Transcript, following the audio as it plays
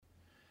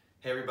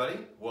Hey everybody,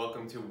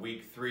 welcome to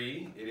week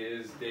 3. It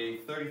is day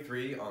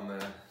 33 on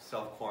the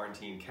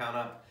self-quarantine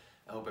count-up.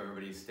 I hope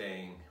everybody's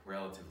staying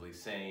relatively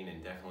sane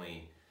and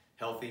definitely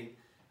healthy.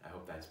 I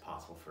hope that's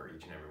possible for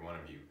each and every one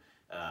of you.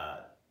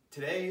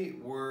 Today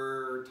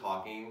we're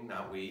talking,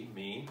 not we,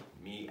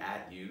 me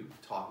at you,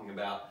 talking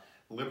about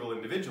liberal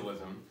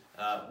individualism,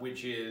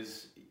 which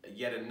is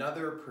yet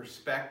another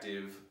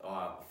perspective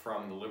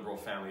from the liberal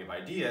family of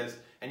ideas,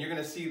 and you're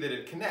going to see that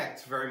it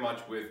connects very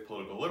much with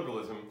political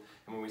liberalism.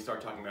 And when we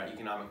start talking about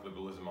economic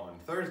liberalism on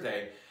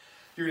Thursday,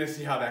 you're going to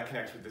see how that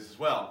connects with this as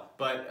well.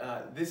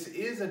 But this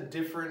is a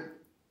different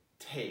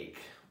take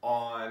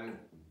on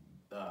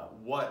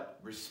what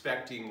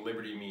respecting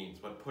liberty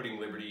means, what putting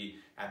liberty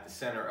at the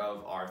center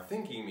of our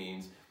thinking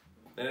means.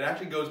 And it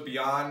actually goes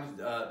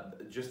beyond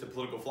just a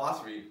political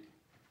philosophy.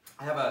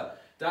 I have a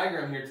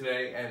diagram here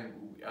today, and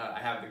I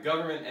have the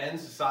government and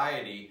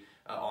society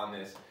on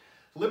this.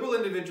 Liberal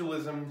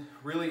individualism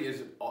really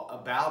is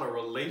about a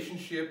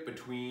relationship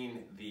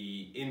between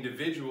the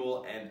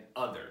individual and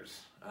others.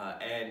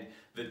 And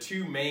the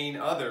two main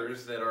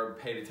others that are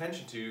paid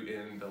attention to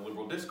in the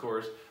liberal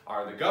discourse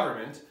are the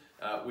government,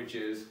 which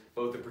is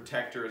both a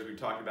protector, as we've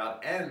talked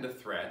about, and a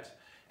threat,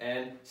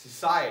 and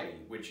society,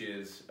 which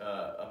is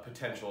a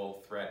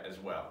potential threat as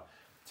well.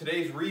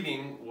 Today's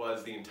reading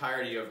was the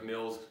entirety of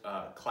Mill's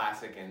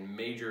classic and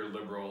major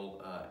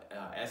liberal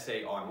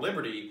essay on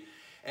liberty,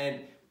 and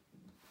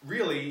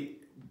really,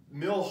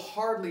 Mill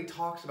hardly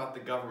talks about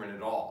the government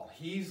at all.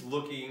 He's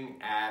looking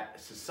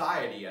at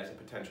society as a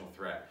potential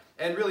threat.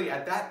 And really,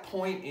 at that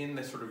point in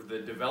the sort of the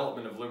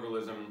development of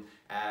liberalism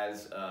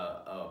as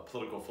a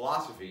political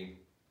philosophy,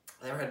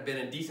 there had been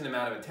a decent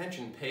amount of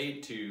attention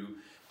paid to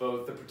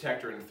both the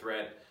protector and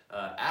threat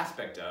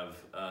aspect of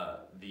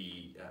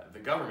the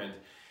government.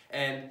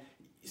 And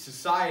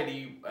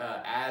society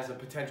as a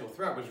potential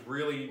threat was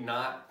really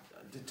not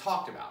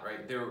talked about,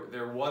 right?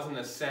 There wasn't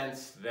a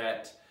sense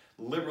that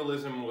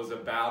liberalism was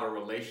about a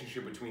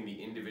relationship between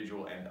the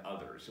individual and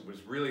others. It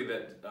was really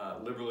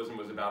that liberalism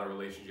was about a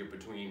relationship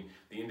between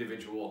the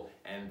individual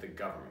and the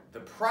government.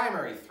 The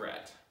primary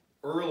threat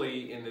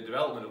early in the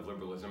development of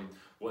liberalism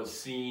was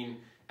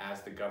seen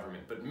as the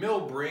government. But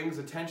Mill brings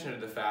attention to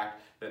the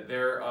fact that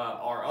there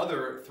are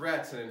other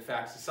threats, and in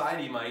fact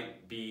society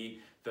might be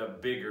the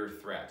bigger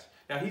threat.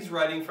 Now he's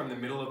writing from the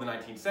middle of the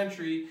 19th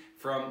century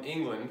from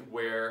England,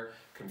 where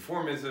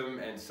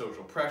conformism and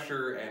social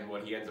pressure and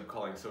what he ends up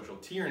calling social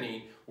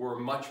tyranny were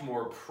much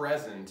more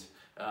present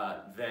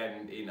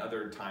than in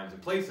other times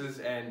and places,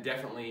 and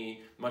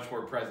definitely much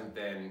more present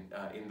than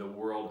in the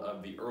world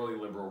of the early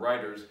liberal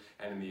writers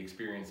and in the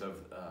experience of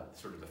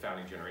sort of the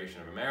founding generation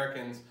of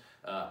Americans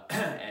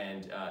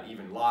and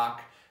even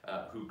Locke,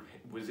 who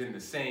was in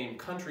the same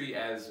country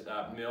as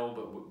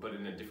Mill, but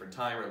in a different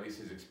time, or at least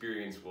his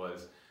experience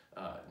was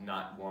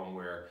not one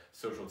where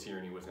social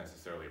tyranny was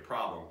necessarily a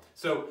problem.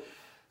 So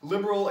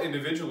liberal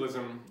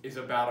individualism is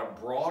about a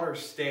broader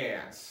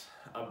stance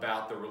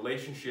about the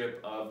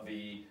relationship of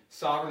the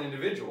sovereign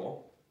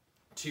individual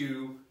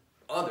to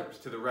others,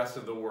 to the rest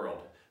of the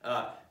world.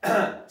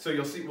 So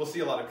we'll see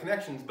a lot of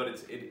connections, but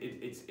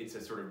it's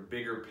a sort of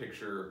bigger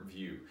picture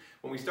view.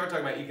 When we start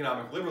talking about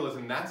economic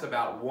liberalism, that's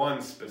about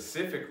one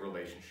specific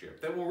relationship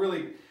that will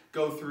really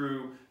go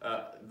through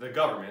the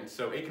government.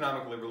 So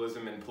economic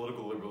liberalism and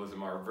political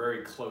liberalism are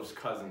very close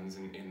cousins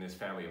in this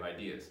family of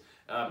ideas.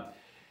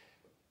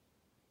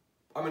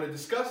 I'm going to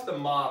discuss the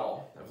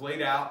model I've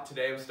laid out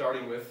today. I'm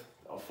starting with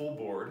a full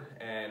board,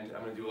 and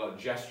I'm going to do a lot of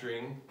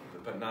gesturing,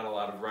 but not a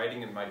lot of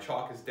writing, and my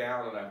chalk is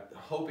down, and I'm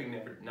hoping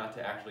not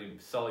to actually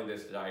sully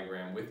this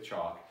diagram with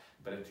chalk,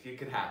 but it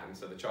could happen,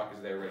 so the chalk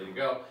is there ready to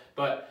go.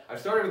 But I've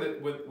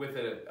started with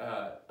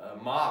a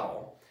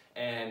model,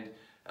 and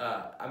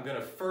I'm going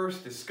to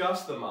first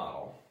discuss the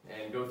model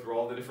and go through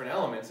all the different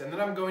elements, and then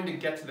I'm going to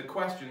get to the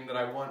question that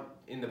I want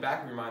in the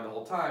back of your mind the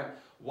whole time: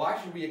 why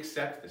should we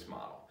accept this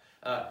model?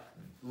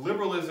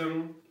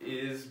 Liberalism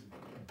is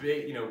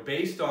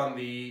based on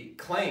the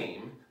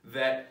claim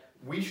that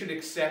we should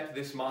accept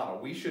this model.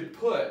 We should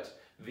put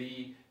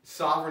the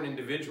sovereign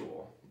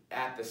individual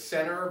at the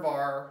center of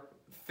our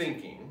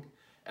thinking,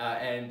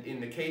 and in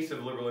the case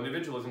of liberal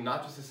individualism,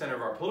 not just the center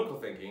of our political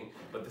thinking,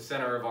 but the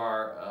center of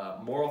our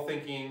moral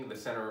thinking, the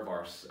center of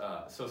our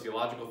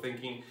sociological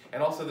thinking,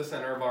 and also the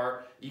center of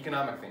our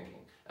economic thinking.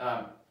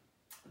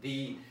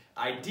 The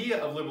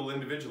idea of liberal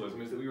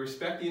individualism is that we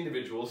respect the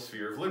individual's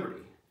sphere of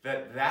liberty.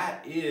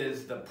 That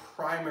is the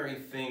primary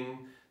thing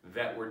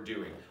that we're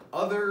doing.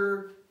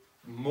 Other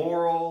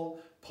moral,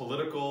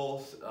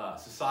 political,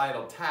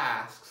 societal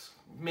tasks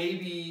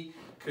maybe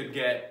could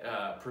get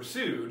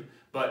pursued,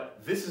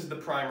 but this is the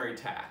primary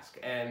task.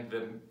 And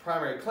the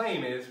primary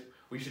claim is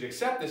we should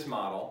accept this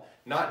model,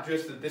 not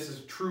just that this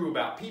is true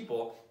about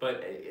people,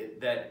 but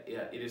that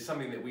it is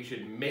something that we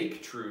should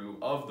make true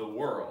of the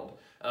world,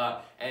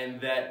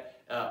 and that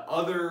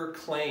other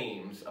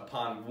claims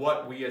upon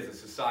what we as a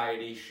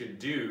society should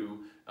do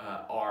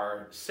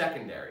are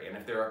secondary. And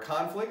if there are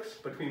conflicts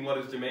between what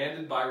is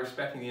demanded by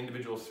respecting the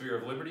individual sphere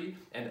of liberty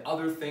and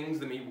other things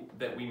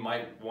that we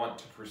might want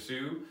to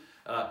pursue,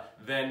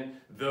 then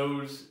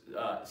those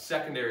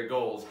secondary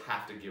goals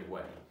have to give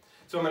way.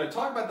 So I'm going to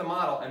talk about the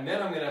model, and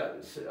then I'm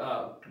going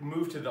to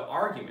move to the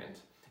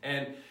argument.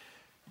 And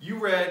you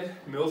read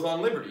Mill's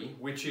on Liberty,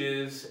 which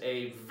is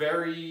a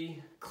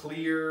very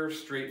clear,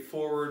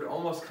 straightforward,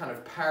 almost kind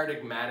of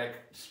paradigmatic,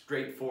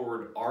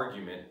 straightforward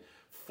argument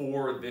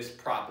for this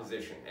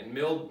proposition. And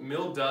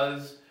Mill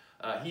does,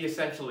 he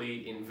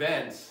essentially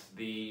invents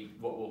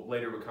what will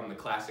later become the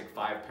classic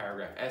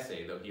 5-paragraph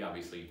essay, though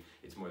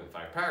it's more than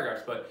 5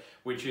 paragraphs, but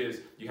which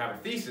is you have a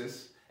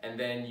thesis, and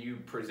then you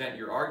present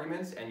your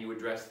arguments, and you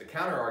address the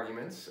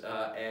counter-arguments,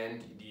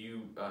 and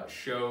you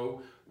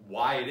show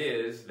why it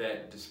is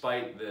that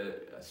despite the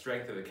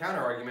strength of the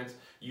counter-arguments,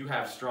 you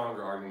have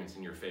stronger arguments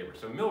in your favor.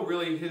 So Mill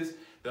really,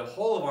 the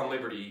whole of On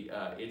Liberty,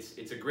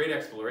 it's a great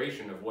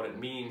exploration of what it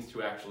means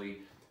to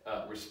actually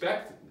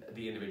respect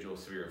the individual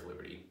sphere of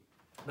liberty,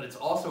 but it's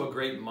also a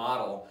great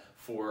model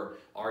for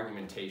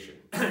argumentation.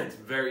 It's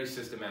very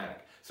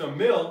systematic. So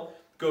Mill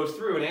goes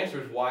through and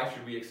answers why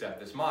should we accept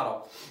this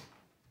model.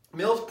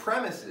 Mill's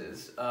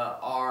premises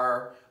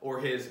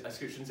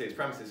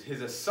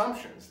his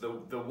assumptions,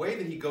 the way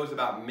that he goes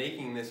about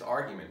making this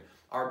argument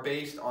are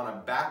based on a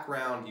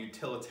background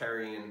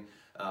utilitarian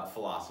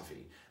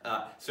philosophy.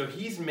 So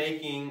he's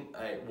making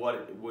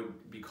what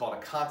would be called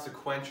a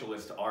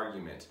consequentialist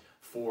argument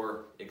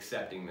for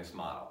accepting this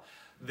model.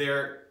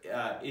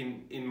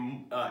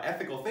 In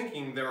ethical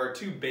thinking, there are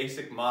 2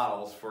 basic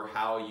models for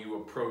how you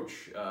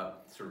approach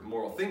sort of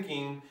moral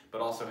thinking,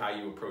 but also how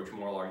you approach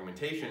moral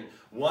argumentation.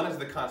 One is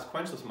the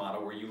consequentialist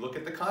model, where you look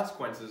at the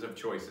consequences of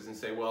choices and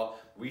say, well,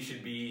 we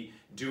should be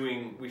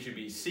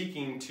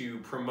seeking to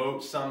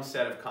promote some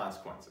set of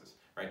consequences,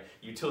 right?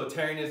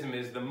 Utilitarianism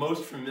is the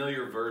most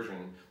familiar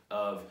version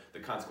of the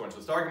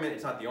consequentialist argument.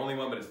 It's not the only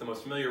one, but it's the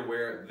most familiar,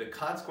 where the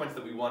consequence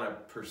that we want to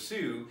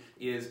pursue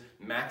is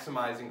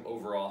maximizing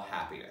overall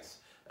happiness.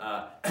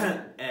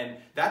 And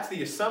that's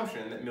the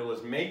assumption that Mill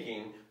is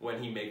making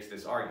when he makes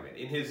this argument.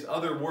 In his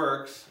other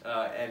works,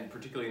 and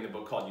particularly in the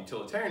book called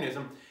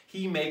Utilitarianism,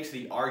 he makes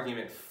the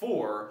argument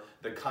for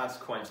the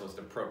consequentialist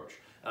approach.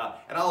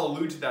 And I'll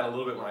allude to that a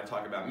little bit when I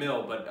talk about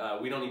Mill,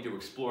 but we don't need to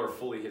explore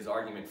fully his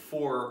argument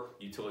for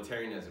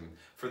utilitarianism.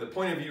 For the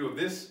point of view of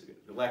this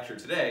lecture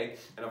today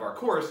and of our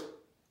course,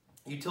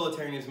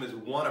 utilitarianism is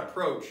one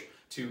approach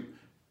to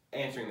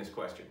answering this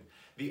question.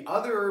 The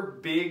other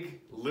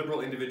big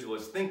liberal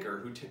individualist thinker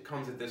who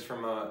comes at this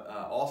from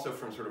also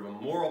from sort of a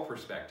moral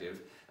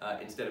perspective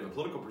instead of a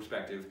political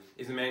perspective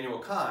is Immanuel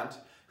Kant,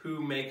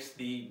 who makes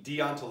the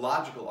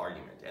deontological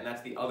argument. And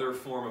that's the other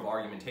form of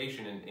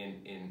argumentation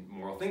in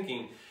moral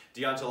thinking.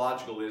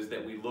 Deontological is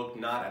that we look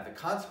not at the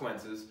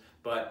consequences,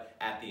 but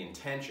at the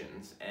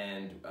intentions,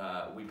 and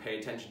we pay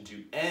attention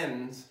to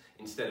ends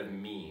instead of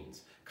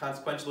means.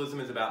 Consequentialism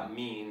is about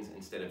means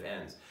instead of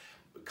ends.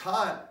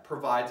 Kant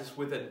provides us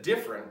with a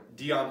different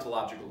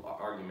deontological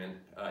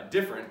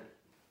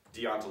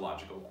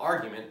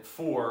argument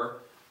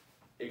for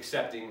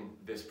accepting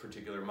this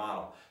particular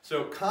model.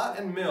 So Kant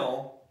and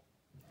Mill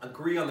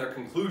agree on their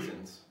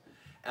conclusions,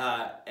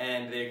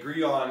 and they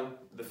agree on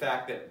the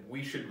fact that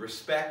we should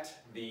respect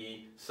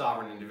the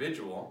sovereign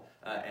individual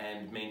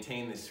and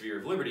maintain the sphere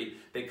of liberty.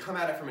 They come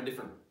at it from a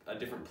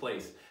different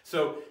place.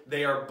 So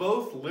they are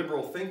both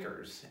liberal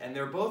thinkers, and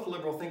they're both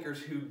liberal thinkers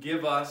who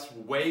give us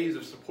ways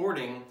of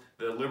supporting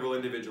the liberal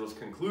individualist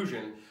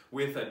conclusion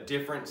with a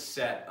different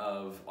set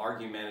of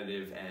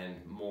argumentative and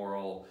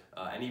moral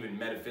and even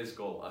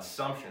metaphysical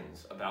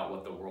assumptions about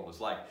what the world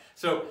is like.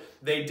 So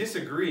they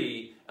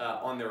disagree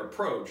on their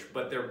approach,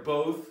 but they're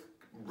both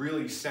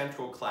really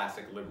central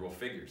classic liberal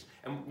figures.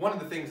 And one of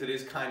the things that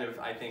is kind of,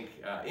 I think,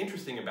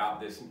 interesting about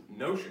this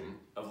notion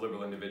of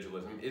liberal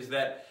individualism is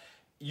that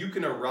you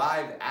can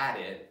arrive at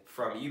it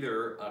from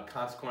either a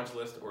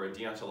consequentialist or a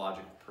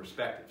deontological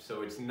perspective.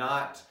 So it's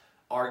not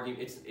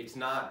it's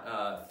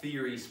not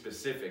theory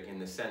specific in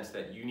the sense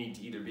that you need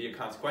to either be a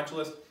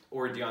consequentialist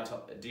or a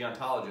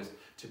deontologist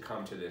to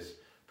come to this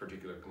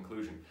particular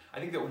conclusion. I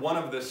think that one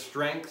of the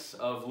strengths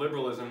of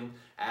liberalism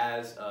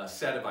as a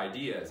set of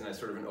ideas and as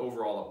sort of an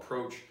overall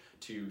approach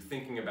to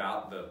thinking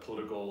about the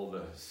political,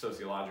 the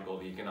sociological,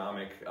 the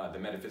economic, the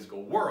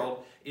metaphysical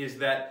world is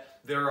that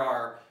there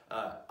are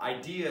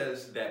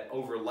ideas that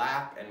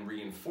overlap and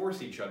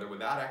reinforce each other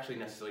without actually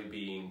necessarily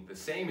being the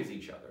same as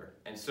each other.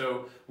 And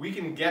so we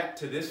can get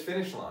to this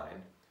finish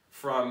line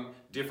from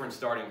different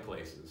starting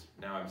places.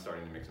 Now I'm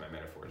starting to mix my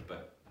metaphors,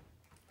 but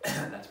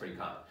that's pretty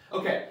common.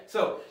 Okay,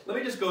 so let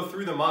me just go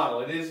through the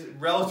model. It is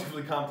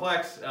relatively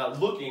complex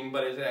looking,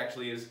 but it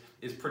actually is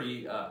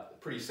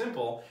pretty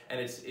simple, and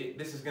this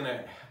is going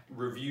to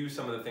review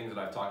some of the things that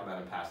I've talked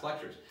about in past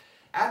lectures.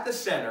 At the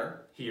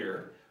center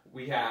here,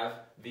 we have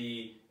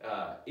the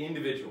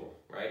individual,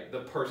 right,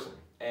 the person,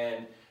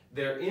 and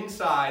they're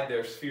inside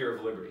their sphere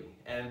of liberty.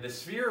 And the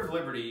sphere of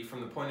liberty,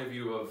 from the point of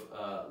view of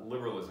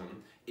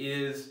liberalism,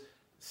 is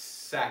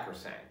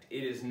sacrosanct.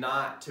 It is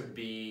not to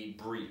be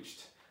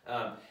breached.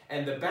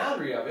 And the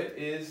boundary of it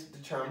is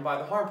determined by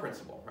the harm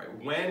principle, right?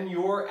 When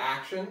your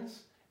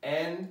actions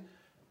and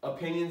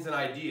opinions and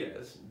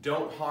ideas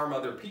don't harm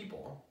other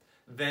people,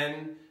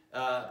 then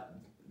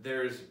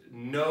there's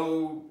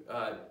no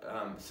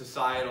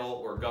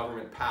societal or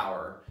government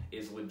power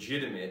is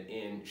legitimate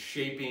in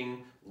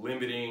shaping,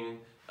 limiting,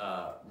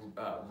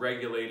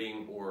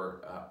 regulating,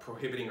 or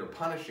prohibiting or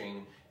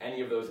punishing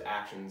any of those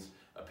actions,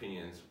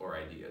 opinions, or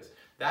ideas.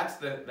 That's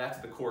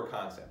the core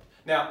concept.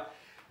 Now,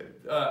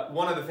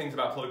 one of the things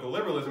about political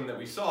liberalism that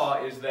we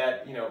saw is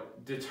that,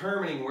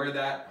 determining where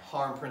that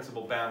harm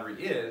principle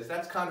boundary is,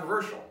 that's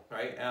controversial,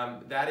 right?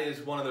 That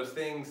is one of those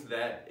things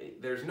that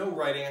there's no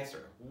right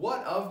answer.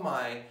 What of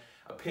my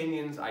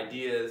opinions,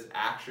 ideas,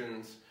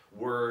 actions,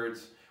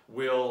 words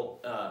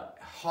will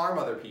harm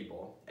other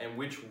people and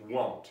which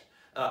won't?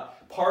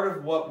 Part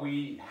of what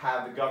we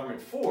have the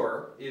government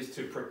for is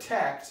to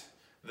protect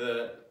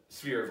the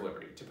sphere of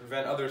liberty, to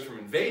prevent others from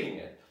invading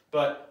it.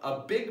 But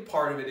a big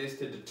part of it is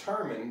to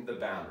determine the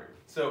boundary.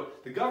 So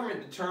the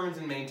government determines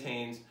and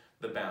maintains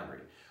the boundary.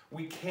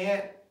 We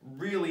can't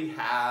really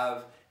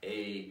have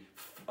a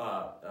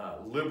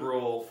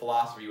liberal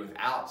philosophy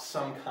without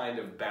some kind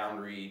of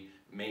boundary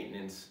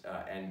maintenance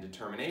and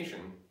determination.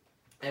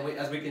 And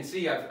as we can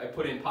see, I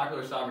put in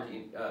popular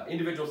sovereignty,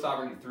 individual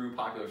sovereignty through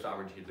popular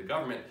sovereignty of the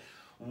government.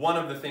 One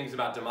of the things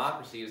about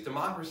democracy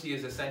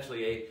is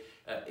essentially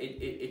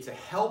it's a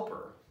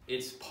helper.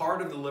 It's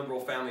part of the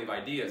liberal family of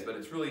ideas, but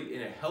it's really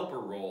in a helper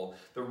role.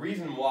 The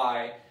reason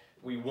why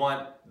we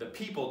want the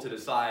people to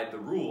decide the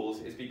rules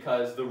is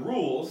because the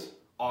rules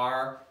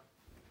are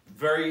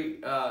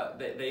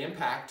they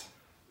impact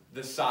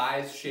the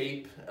size,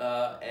 shape,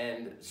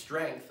 and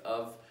strength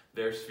of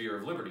their sphere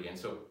of liberty. And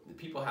so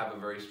people have a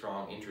very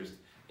strong interest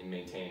in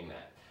maintaining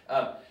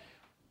that.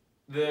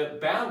 The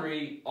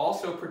boundary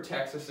also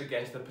protects us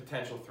against the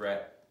potential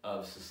threat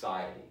of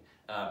society.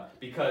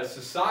 Because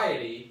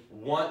society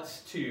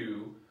wants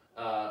to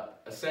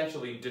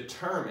essentially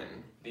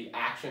determine the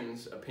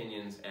actions,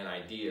 opinions, and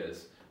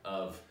ideas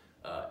of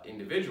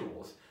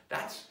individuals.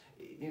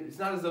 It's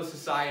not as though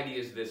society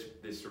is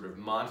this sort of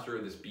monster,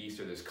 or this beast,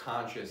 or this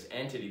conscious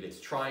entity that's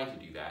trying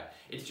to do that.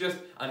 It's just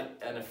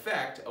an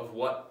effect of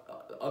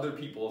what other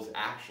people's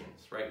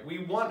actions, right?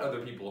 We want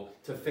other people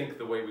to think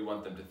the way we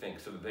want them to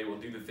think so that they will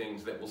do the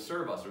things that will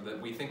serve us or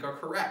that we think are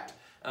correct.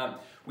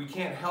 We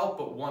can't help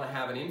but want to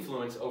have an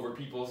influence over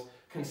people's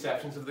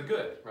conceptions of the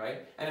good,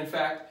 right? And in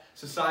fact,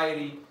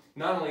 society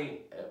not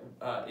only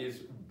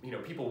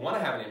people want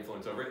to have an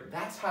influence over it,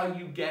 that's how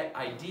you get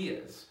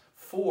ideas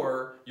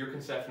for your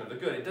conception of the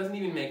good. It doesn't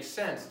even make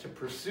sense to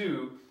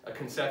pursue a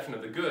conception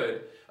of the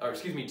good, or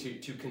excuse me,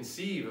 to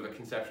conceive of a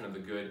conception of the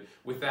good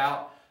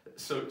without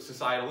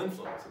societal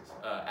influences.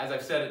 As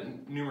I've said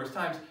it numerous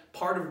times,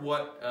 part of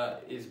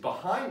what is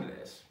behind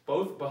this,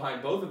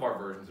 behind both of our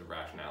versions of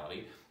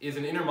rationality, is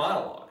an inner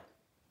monologue.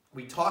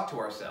 We talk to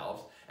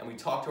ourselves, and we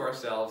talk to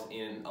ourselves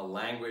in a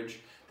language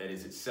that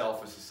is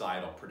itself a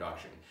societal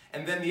production.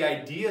 And then the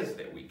ideas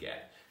that we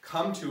get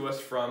come to us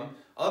from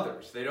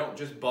others. They don't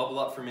just bubble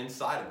up from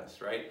inside of us,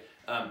 right?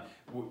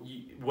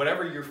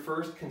 Whatever your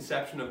first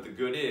conception of the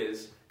good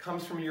is,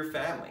 comes from your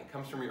family,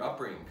 comes from your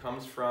upbringing,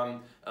 comes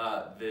from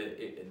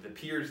the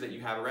peers that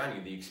you have around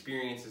you, the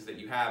experiences that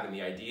you have, and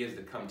the ideas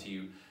that come to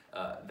you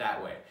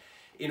that way.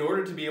 In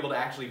order to be able to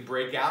actually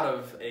break out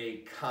of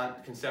a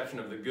conception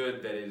of the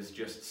good that is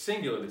just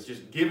singular, that's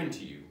just given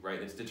to you, right,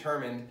 that's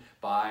determined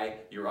by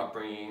your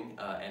upbringing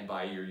and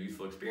by your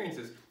youthful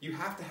experiences, you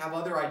have to have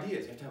other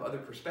ideas, you have to have other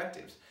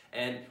perspectives.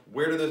 And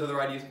where do those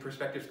other ideas and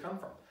perspectives come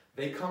from?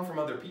 They come from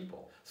other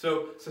people.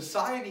 So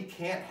society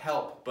can't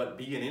help but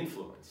be an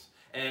influence.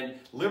 And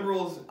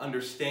liberals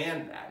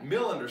understand that.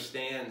 Mill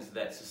understands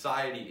that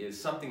society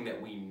is something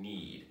that we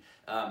need,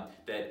 that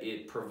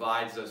it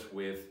provides us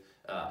with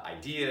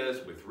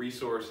ideas, with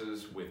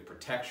resources, with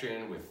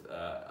protection, with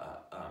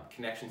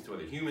connections to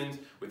other humans,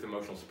 with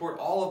emotional support,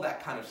 all of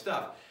that kind of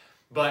stuff.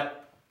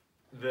 But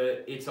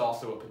it's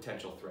also a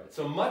potential threat.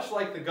 So much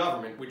like the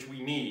government, which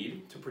we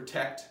need to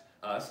protect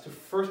us, to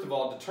first of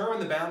all determine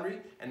the boundary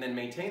and then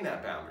maintain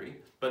that boundary,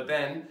 but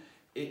then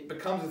it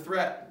becomes a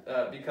threat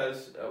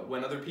because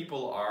when other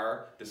people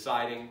are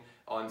deciding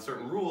on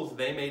certain rules,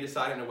 they may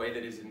decide in a way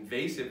that is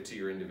invasive to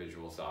your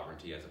individual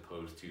sovereignty as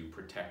opposed to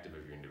protective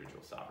of your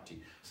individual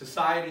sovereignty.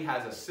 Society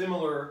has a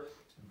similar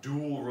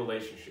dual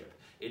relationship.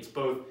 It's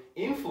both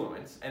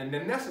influence, and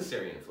a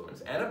necessary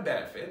influence, and a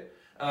benefit,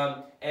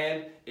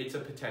 and it's a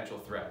potential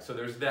threat. So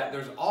there's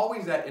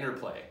always that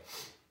interplay.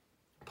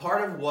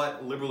 Part of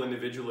what liberal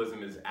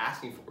individualism is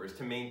asking for is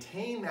to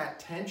maintain that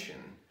tension,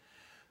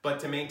 but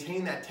to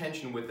maintain that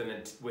tension with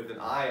an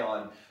eye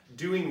on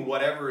doing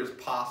whatever is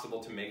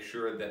possible to make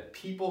sure that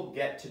people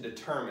get to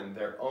determine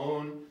their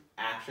own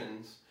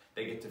actions.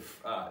 They get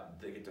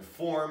to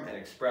form and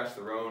express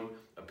their own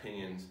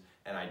opinions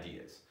and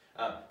ideas.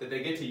 That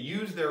they get to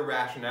use their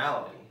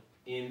rationality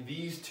in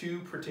these two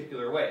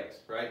particular ways,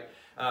 right?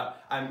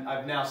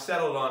 I've now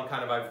settled on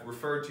I've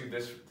referred to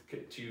this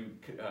to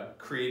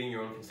creating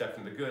your own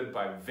conception of the good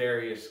by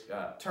various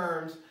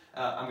terms.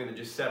 I'm going to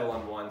just settle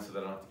on one so that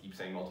I don't have to keep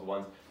saying multiple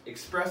ones.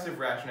 Expressive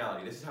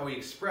rationality. This is how we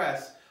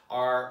express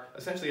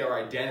essentially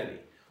our identity.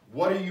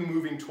 What are you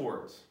moving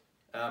towards?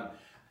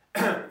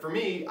 For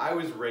me, I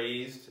was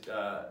raised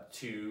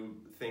to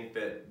think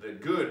that the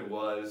good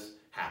was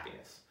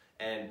happiness.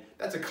 And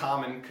that's a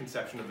common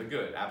conception of the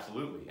good,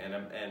 absolutely. And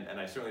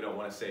I certainly don't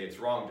want to say it's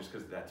wrong just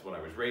because that's what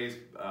I was raised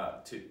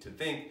to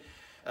think.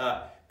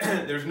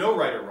 There's no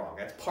right or wrong.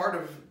 That's part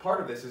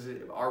of this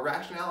is our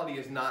rationality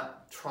is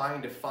not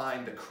trying to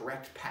find the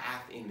correct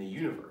path in the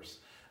universe.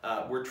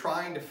 We're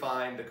trying to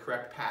find the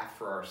correct path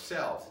for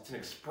ourselves. It's an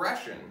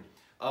expression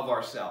of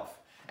ourself.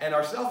 And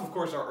ourself, of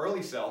course, our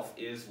early self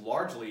is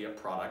largely a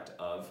product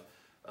of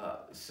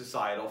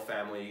societal,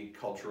 family,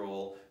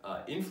 cultural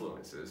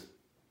influences.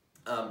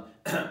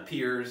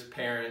 Peers,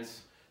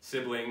 parents,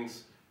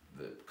 siblings,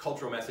 the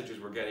cultural messages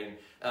we're getting.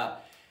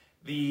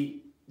 The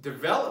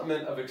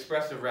development of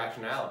expressive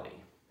rationality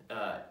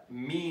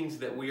means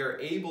that we are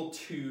able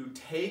to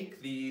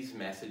take these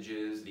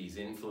messages, these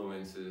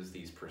influences,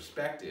 these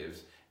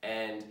perspectives,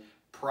 and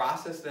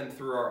process them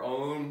through our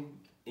own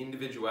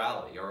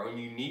individuality, our own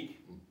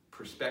unique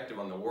perspective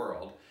on the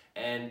world,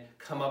 and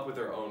come up with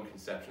our own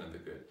conception of the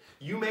good.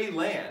 You may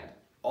land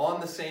on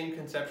the same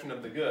conception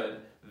of the good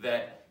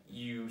that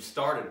you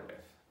started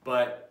with,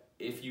 but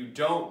if you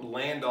don't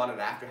land on it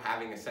after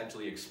having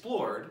essentially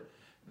explored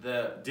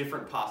the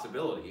different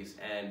possibilities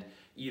and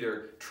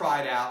either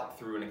tried out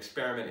through an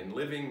experiment in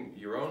living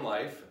your own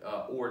life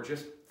or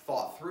just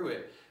thought through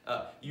it,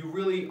 you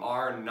really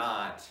are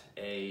not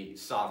a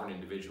sovereign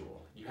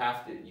individual. You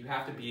have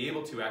to be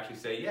able to actually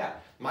say, yeah,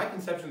 my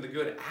conception of the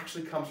good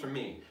actually comes from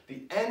me.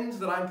 The ends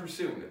that I'm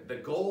pursuing, the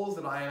goals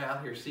that I am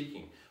out here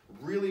seeking,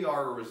 really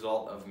are a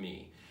result of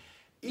me.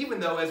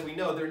 Even though, as we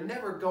know, they're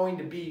never going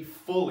to be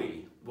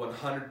fully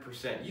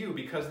 100% you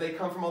because they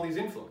come from all these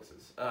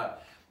influences.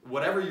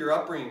 Whatever your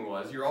upbringing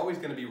was, you're always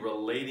going to be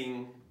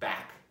relating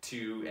back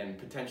to and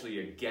potentially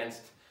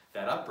against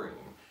that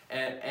upbringing.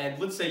 And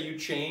let's say you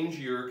change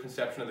your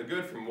conception of the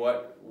good from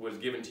what was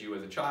given to you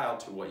as a child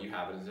to what you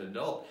have as an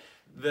adult.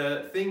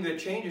 The thing that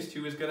changes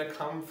to is going to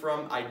come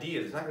from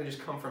ideas. It's not going to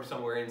just come from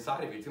somewhere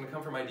inside of you. It's going to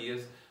come from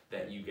ideas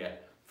that you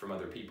get from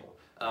other people.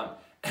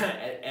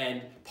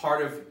 And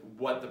part of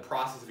what the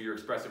process of your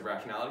expressive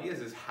rationality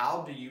is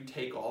how do you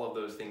take all of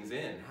those things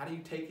in? How do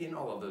you take in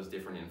all of those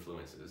different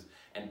influences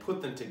and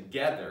put them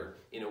together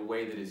in a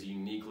way that is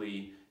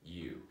uniquely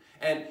you?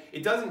 And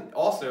it doesn't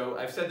also,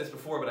 I've said this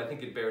before, but I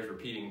think it bears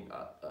repeating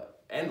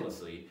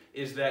endlessly,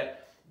 is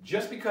that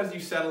just because you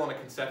settle on a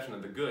conception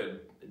of the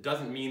good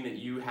doesn't mean that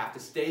you have to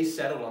stay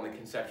settled on the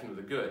conception of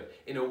the good.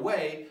 In a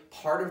way,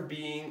 part of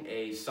being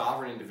a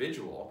sovereign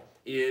individual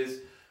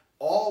is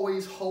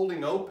always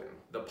holding open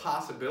the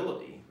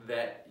possibility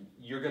that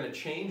you're going to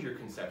change your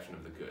conception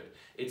of the good.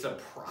 It's a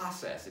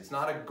process. It's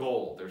not a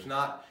goal. It's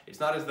not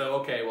as though,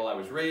 okay, well, I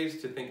was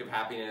raised to think of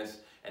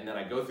happiness, and then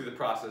I go through the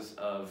process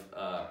of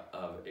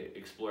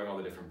exploring all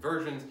the different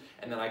versions,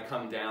 and then I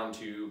come down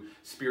to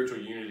spiritual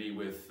unity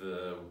with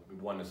the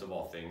oneness of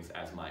all things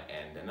as my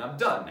end, and I'm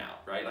done now,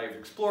 right? I've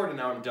explored, and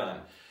now I'm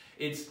done.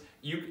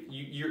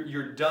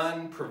 You're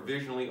done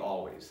provisionally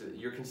always.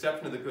 Your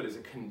conception of the good is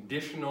a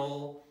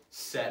conditional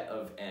set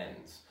of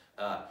ends.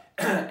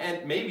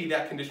 And maybe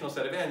that conditional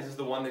set of ends is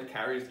the one that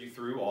carries you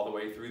through all the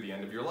way through the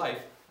end of your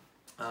life.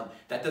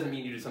 That doesn't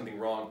mean you did something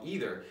wrong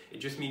either. It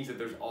just means that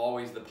there's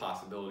always the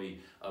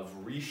possibility of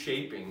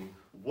reshaping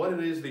what it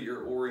is that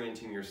you're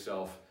orienting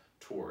yourself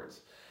towards.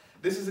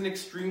 This is an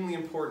extremely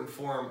important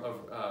form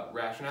of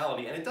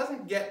rationality, and it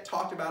doesn't get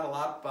talked about a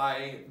lot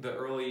by the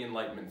early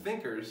Enlightenment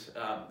thinkers.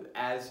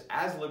 As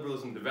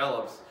liberalism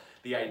develops,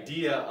 the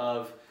idea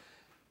of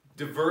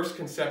diverse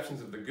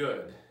conceptions of the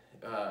good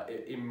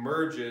it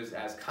emerges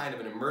as kind of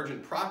an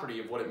emergent property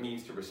of what it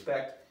means to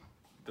respect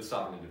the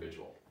sovereign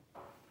individual.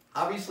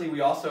 Obviously,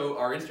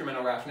 our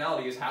instrumental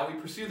rationality is how we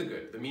pursue the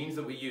good, the means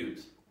that we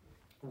use.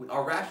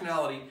 Our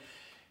rationality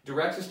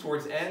directs us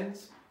towards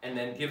ends and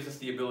then gives us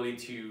the ability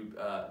to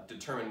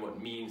determine what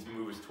means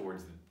move us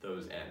towards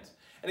those ends.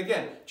 And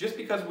again, just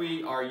because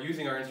we are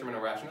using our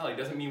instrumental rationality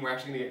doesn't mean we're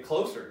actually going to get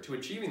closer to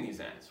achieving these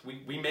ends.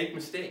 We make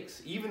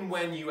mistakes. Even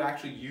when you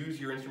actually use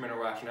your instrumental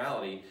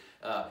rationality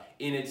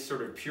in its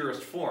sort of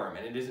purest form,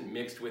 and it isn't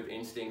mixed with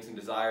instincts and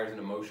desires and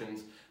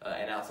emotions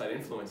and outside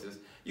influences,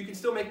 you can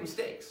still make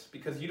mistakes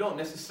because you don't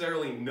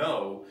necessarily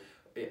know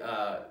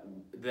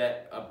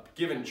that a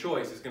given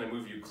choice is going to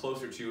move you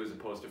closer to as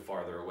opposed to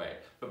farther away.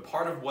 But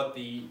part of what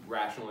the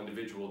rational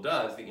individual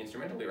does, the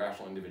instrumentally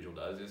rational individual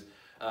does, is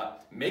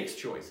makes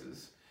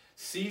choices,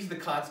 sees the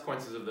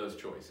consequences of those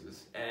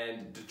choices,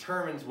 and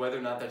determines whether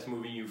or not that's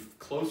moving you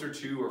closer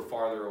to or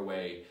farther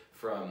away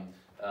from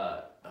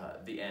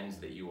the ends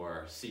that you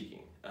are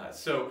seeking.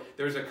 So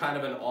there's a kind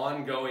of an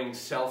ongoing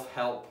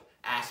self-help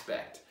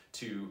aspect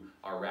to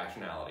our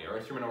rationality. Our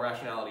instrumental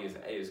rationality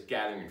is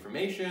gathering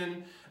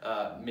information,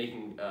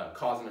 making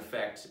cause and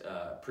effect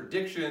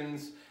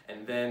predictions,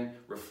 and then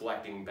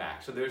reflecting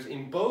back. So there's,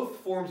 in both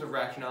forms of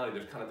rationality,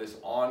 there's kind of this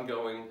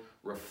ongoing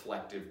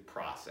reflective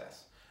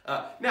process.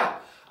 Now,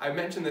 I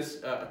mentioned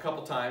this a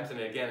couple times, and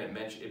again,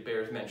 it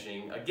bears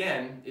mentioning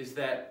again, is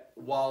that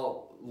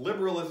while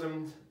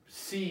liberalism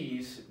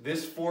sees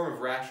this form of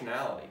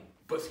rationality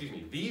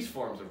these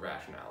forms of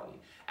rationality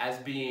as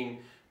being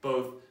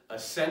both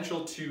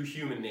essential to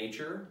human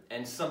nature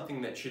and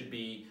something that should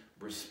be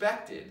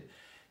respected,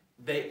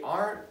 they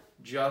aren't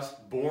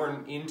just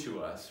born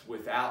into us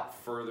without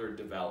further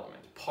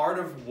development. Part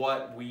of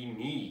what we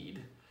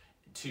need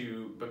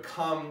to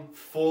become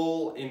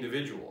full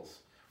individuals,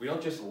 we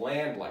don't just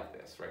land like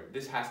this, right?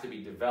 This has to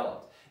be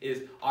developed,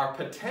 is our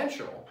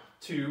potential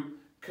to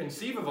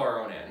conceive of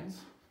our own ends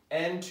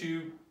and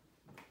to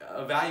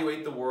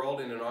evaluate the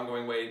world in an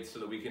ongoing way so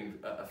that we can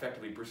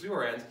effectively pursue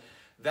our ends.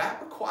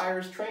 That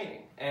requires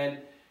training. And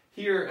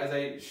here, as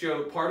I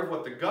showed, part of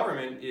what the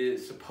government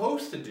is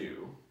supposed to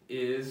do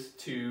is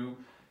to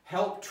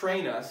help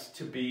train us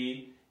to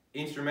be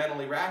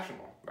instrumentally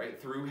rational,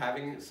 right? Through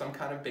having some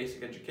kind of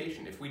basic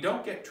education. If we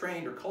don't get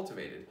trained or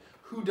cultivated,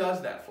 who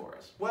does that for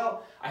us?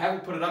 Well, I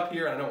haven't put it up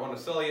here, and I don't want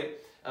to sully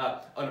it.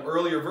 An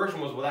earlier version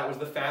was, well, that was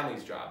the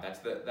family's job. That's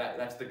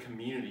the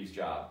community's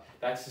job.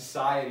 That's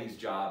society's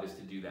job, is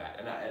to do that.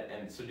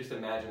 And so just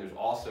imagine there's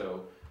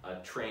also a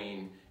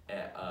train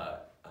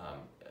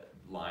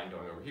line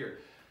going over here.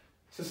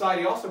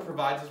 Society also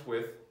provides us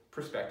with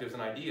perspectives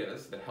and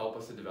ideas that help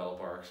us to develop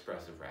our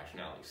expressive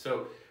rationality.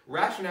 So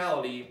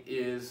rationality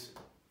is,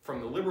 from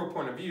the liberal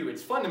point of view,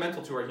 it's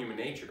fundamental to our human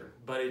nature,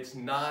 but it's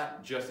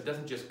not just, it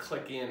doesn't just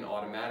click in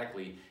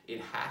automatically. It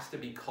has to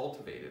be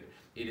cultivated.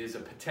 It is a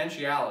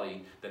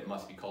potentiality that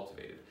must be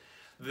cultivated.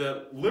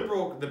 The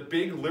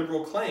big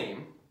liberal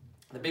claim,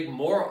 the big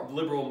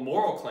liberal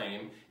moral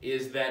claim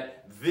is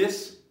that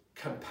this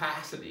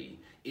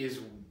capacity is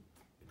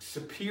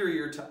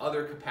superior to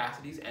other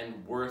capacities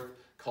and worth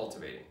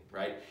cultivating,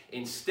 right?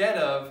 Instead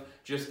of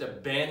just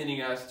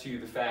abandoning us to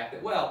the fact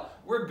that, well,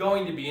 we're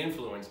going to be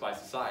influenced by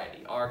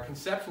society. Our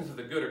conceptions of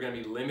the good are going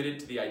to be limited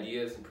to the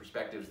ideas and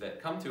perspectives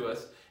that come to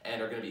us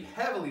and are going to be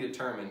heavily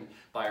determined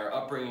by our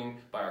upbringing,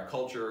 by our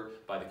culture,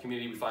 by the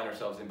community we find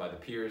ourselves in, by the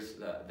peers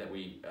that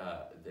we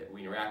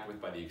interact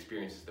with, by the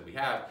experiences that we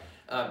have.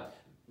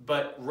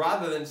 But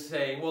rather than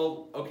saying,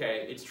 well,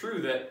 okay, it's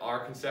true that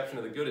our conception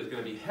of the good is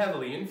going to be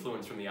heavily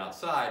influenced from the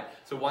outside,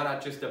 so why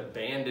not just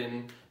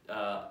abandon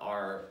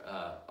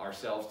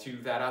ourselves to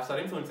that outside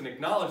influence and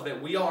acknowledge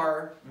that we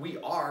are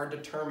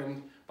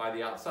determined by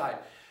the outside.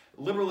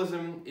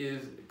 Liberalism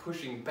is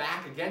pushing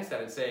back against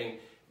that and saying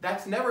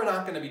that's never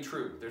not going to be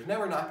true. There's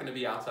never not going to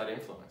be outside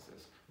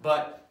influences.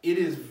 But it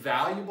is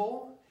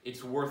valuable,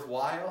 it's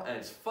worthwhile, and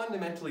it's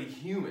fundamentally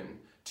human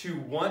to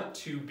want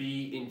to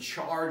be in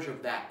charge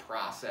of that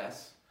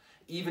process,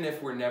 even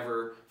if we're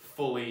never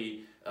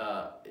fully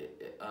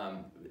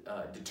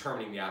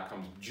determining the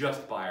outcomes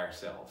just by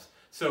ourselves.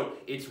 So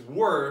it's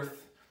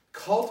worth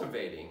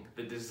cultivating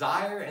the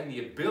desire and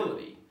the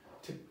ability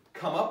to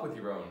come up with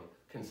your own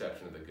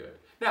conception of the good.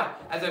 Now,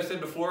 as I've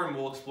said before, and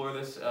we'll explore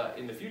this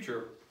in the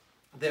future,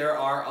 there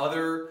are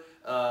other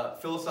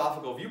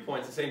philosophical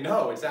viewpoints that say,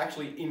 no, it's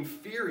actually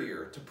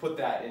inferior to put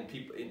that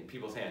in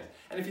people's hands.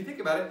 And if you think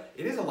about it,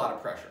 it is a lot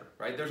of pressure,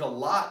 right? There's a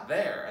lot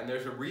there, and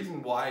there's a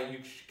reason why you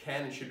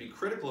can and should be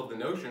critical of the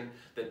notion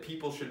that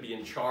people should be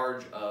in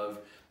charge of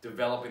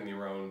developing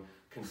their own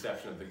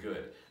conception of the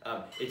good.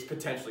 It's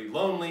potentially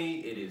lonely,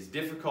 it is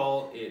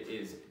difficult, it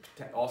is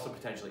also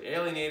potentially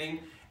alienating,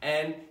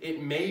 and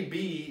it may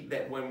be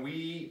that when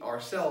we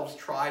ourselves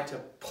try to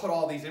put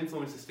all these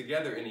influences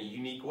together in a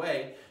unique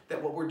way, that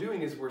what we're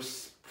doing is we're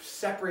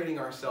separating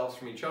ourselves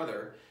from each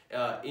other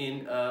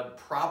in a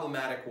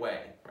problematic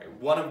way. Right?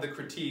 One of the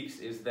critiques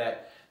is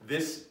that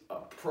this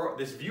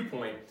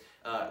viewpoint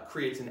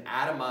creates an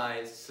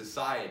atomized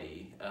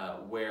society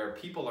where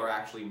people are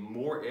actually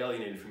more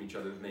alienated from each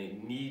other than they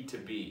need to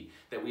be,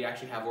 that we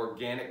actually have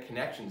organic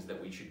connections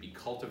that we should be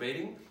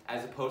cultivating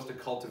as opposed to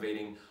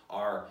cultivating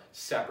our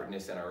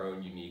separateness and our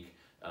own unique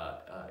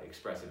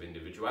expressive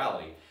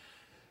individuality.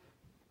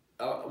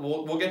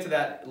 We'll get to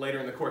that later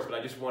in the course, but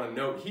I just want to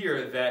note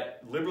here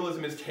that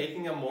liberalism is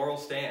taking a moral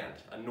stand,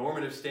 a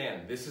normative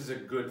stand. This is a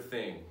good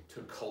thing to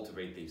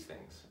cultivate these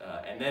things.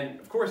 And then,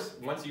 of course,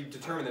 once you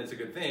determine that it's a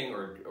good thing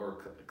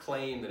or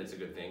claim that it's a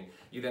good thing,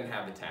 you then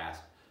have the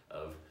task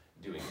of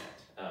doing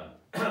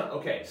that.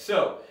 Okay,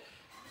 so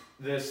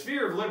the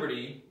sphere of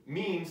liberty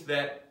means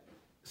that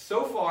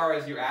so far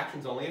as your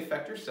actions only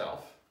affect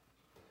yourself,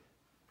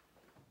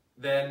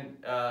 then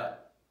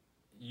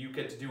you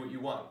get to do what you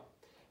want.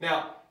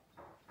 Now,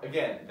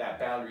 again, that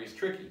boundary is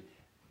tricky.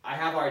 I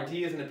have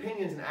ideas and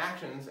opinions and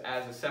actions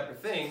as a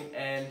separate thing,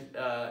 and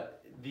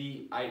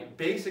the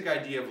basic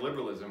idea of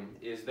liberalism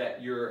is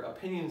that your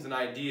opinions and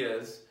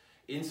ideas,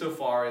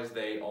 insofar as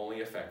they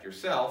only affect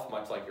yourself,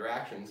 much like your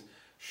actions,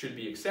 should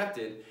be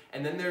accepted.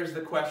 And then there's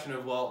the question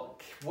of, well,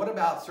 what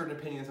about certain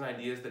opinions and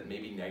ideas that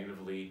maybe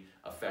negatively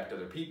affect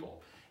other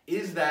people?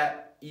 Is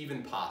that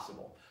even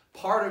possible?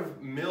 Part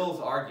of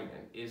Mill's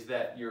argument is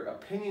that your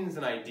opinions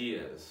and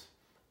ideas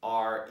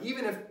are,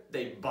 even if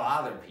they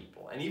bother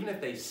people, and even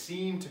if they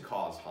seem to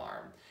cause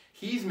harm,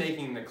 he's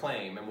making the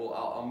claim, and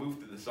I'll move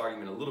through this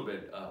argument a little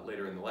bit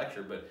later in the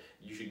lecture, but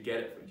you should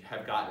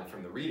have gotten it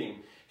from the reading.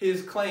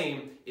 His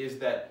claim is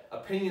that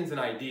opinions and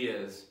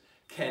ideas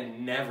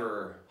can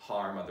never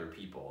harm other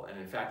people. And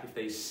in fact, if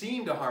they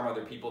seem to harm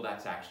other people,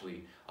 that's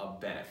actually a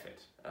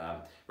benefit.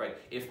 Right?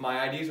 If my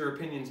ideas or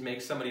opinions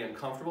make somebody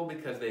uncomfortable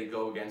because they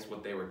go against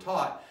what they were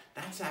taught,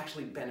 that's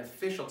actually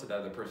beneficial to the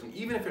other person,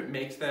 even if it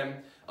makes them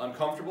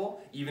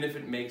uncomfortable, even if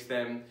it makes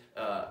them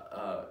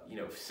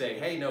say,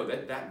 hey, no,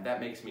 that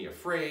makes me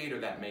afraid, or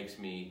that makes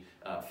me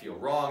feel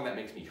wrong, that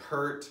makes me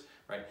hurt.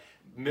 Right?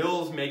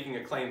 Mill's making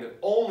a claim that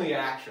only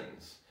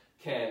actions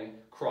can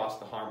cross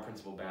the harm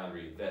principle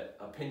boundary, that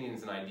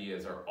opinions and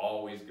ideas are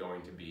always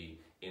going to be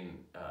in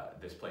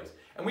this place.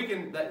 And we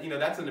can,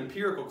 that's an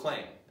empirical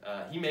claim.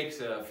 He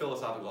makes a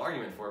philosophical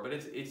argument for it, but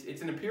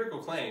it's an empirical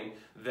claim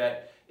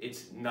that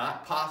it's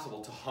not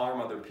possible to harm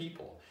other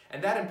people.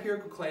 And that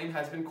empirical claim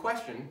has been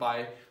questioned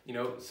by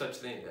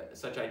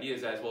such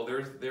ideas as, well,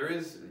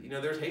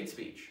 there's hate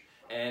speech,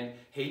 and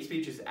hate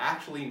speech is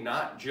actually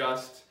not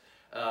just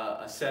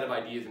a set of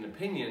ideas and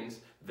opinions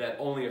that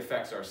only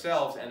affects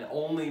ourselves and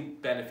only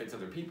benefits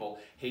other people.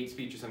 Hate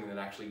speech is something that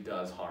actually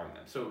does harm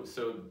them.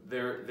 So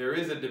there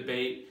is a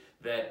debate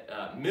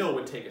that Mill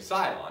would take a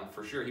side on,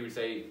 for sure. He would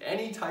say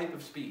any type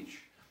of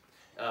speech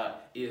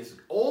is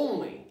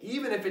only,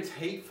 even if it's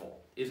hateful,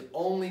 is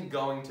only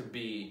going to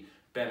be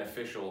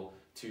beneficial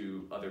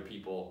to other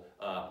people,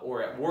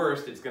 or at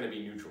worst, it's going to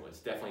be neutral. It's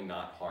definitely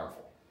not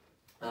harmful.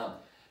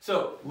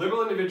 So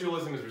liberal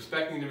individualism is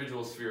respecting the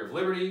individual's sphere of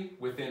liberty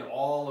within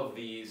all of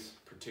these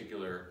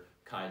particular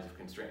kinds of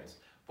constraints.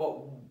 But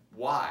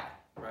why,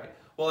 right?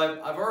 Well,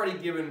 I've already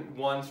given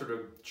one sort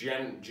of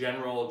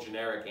general,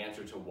 generic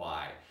answer to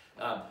why.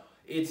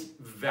 It's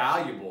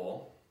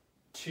valuable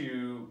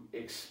to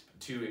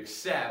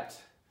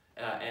accept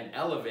and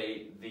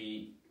elevate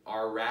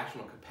our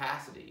rational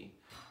capacity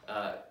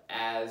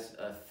as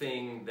a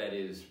thing that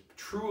is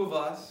true of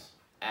us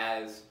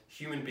as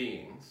human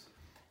beings,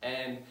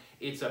 and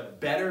it's a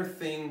better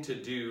thing to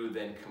do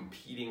than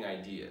competing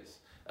ideas.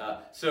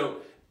 So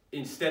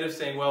instead of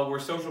saying, well, we're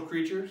social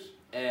creatures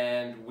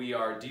and we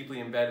are deeply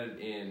embedded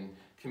in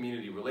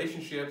community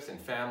relationships and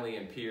family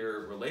and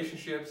peer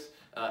relationships,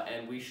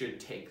 and we should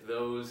take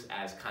those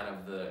as kind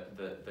of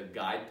the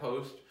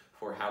guidepost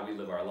for how we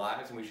live our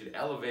lives, and we should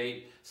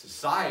elevate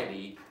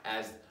society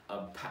as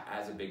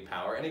a big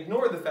power and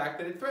ignore the fact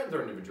that it threatens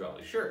our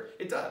individuality. Sure,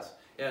 it does.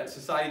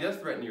 Society does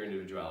threaten your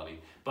individuality,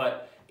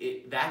 but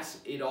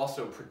it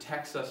also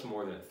protects us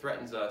more than it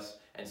threatens us,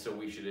 and so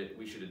we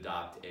should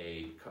adopt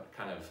a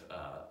kind of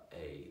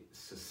a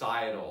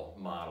societal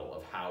model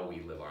of how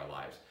we live our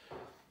lives.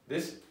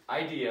 This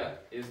idea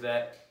is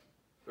that,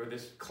 or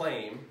this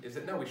claim is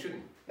that no, we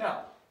shouldn't.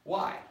 Now,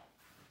 why?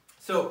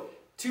 So,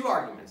 two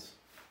arguments,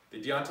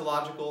 the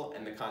deontological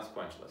and the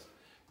consequentialist.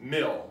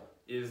 Mill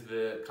is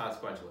the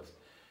consequentialist.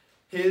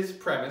 His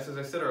premise, as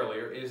I said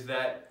earlier, is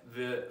that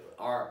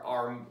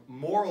our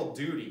moral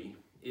duty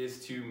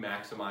is to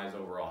maximize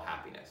overall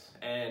happiness.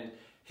 And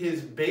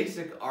his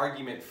basic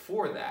argument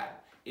for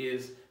that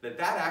is that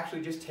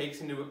actually just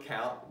takes into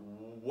account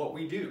what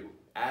we do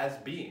as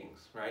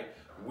beings, right?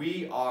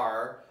 We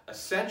are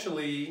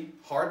essentially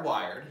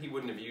hardwired. He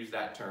wouldn't have used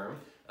that term,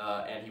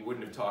 and he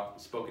wouldn't have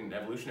spoken in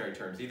evolutionary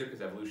terms either,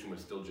 because evolution was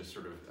still just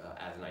sort of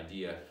as an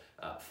idea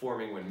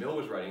forming when Mill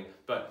was writing.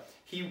 But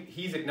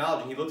he's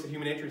acknowledging, he looks at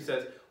human nature and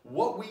says,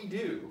 what we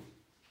do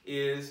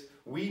is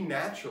we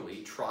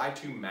naturally try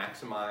to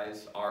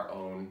maximize our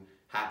own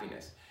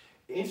happiness.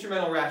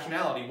 Instrumental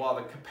rationality, while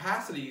the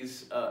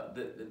capacities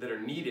that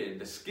are needed,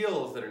 the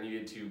skills that are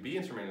needed to be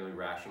instrumentally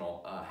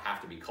rational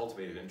have to be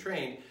cultivated and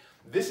trained,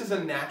 this is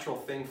a natural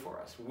thing for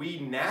us. We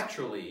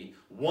naturally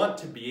want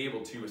to be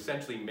able to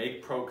essentially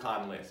make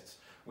pro-con lists.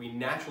 We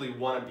naturally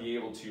want to be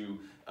able to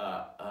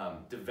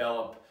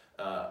develop,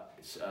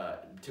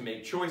 to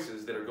make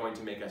choices that are going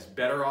to make us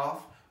better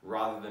off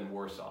rather than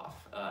worse off.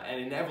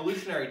 And in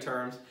evolutionary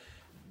terms,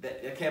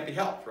 that can't be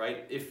helped,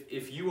 right?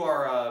 If you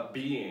are a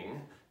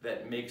being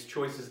that makes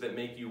choices that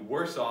make you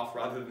worse off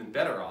rather than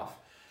better off,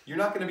 you're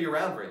not going to be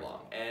around very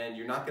long, and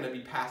you're not going to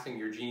be passing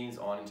your genes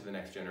on into the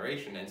next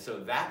generation. And so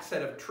that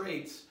set of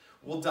traits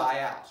will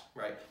die out,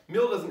 right?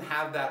 Mill doesn't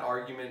have that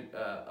argument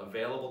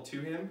available to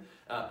him,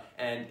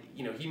 and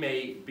he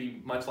may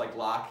be much like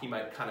Locke. He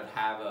might kind of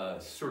have a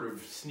sort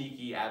of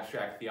sneaky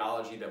abstract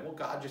theology that, well,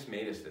 God just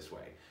made us this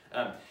way.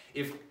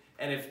 If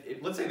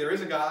let's say there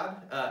is a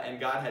God, and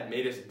God had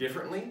made us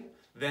differently,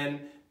 then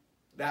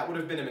that would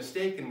have been a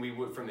mistake, and we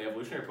would, from the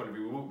evolutionary point of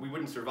view, we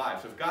wouldn't survive.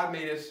 So if God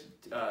made us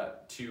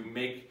to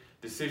make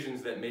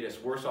decisions that made us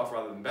worse off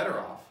rather than better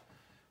off,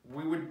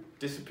 we would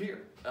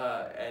disappear,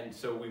 and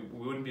so we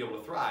wouldn't be able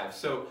to thrive.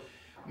 So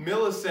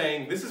Mill is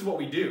saying this is what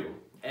we do,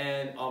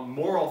 and a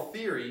moral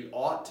theory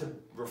ought to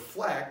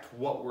reflect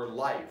what we're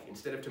like.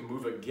 Instead of to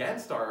move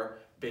against our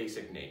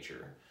basic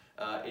nature,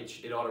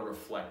 it ought to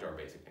reflect our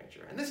basic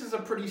nature. And this is a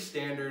pretty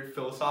standard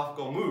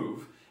philosophical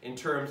move in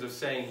terms of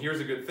saying, here's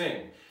a good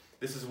thing.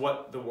 This is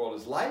what the world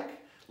is like.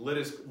 Let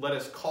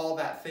us call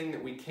that thing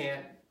that we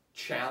can't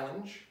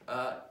challenge.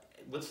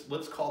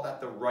 Let's call that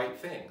the right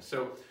thing.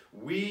 So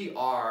we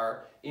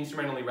are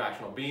instrumentally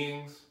rational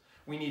beings.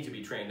 We need to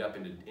be trained up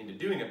into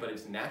doing it, but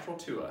it's natural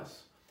to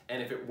us.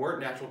 and if it weren't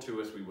natural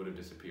to us, we would have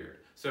disappeared.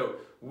 So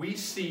we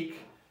seek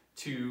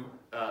to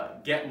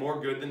get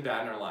more good than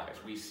bad in our lives.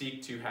 We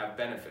seek to have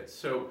benefits.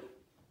 So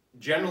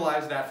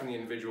generalize that from the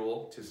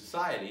individual to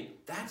society.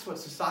 That's what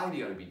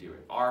society ought to be doing.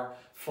 Our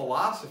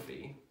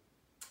philosophy,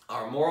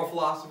 our moral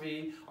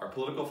philosophy, our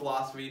political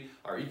philosophy,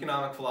 our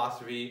economic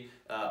philosophy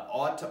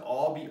ought to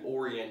all be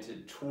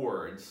oriented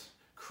towards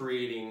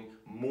creating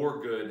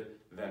more good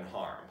than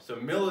harm. So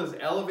Mill is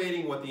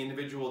elevating what the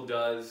individual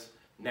does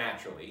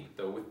naturally,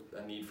 though with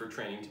a need for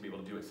training to be able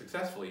to do it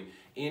successfully,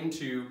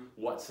 into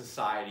what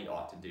society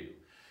ought to do.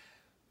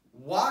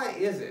 Why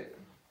is it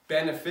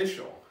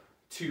beneficial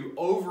to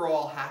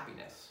overall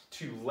happiness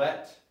to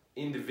let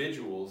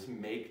individuals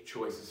make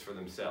choices for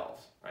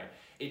themselves, right?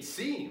 It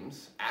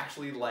seems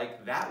actually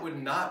like that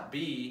would not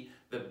be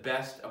the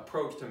best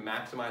approach to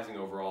maximizing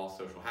overall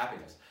social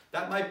happiness.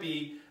 That might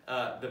be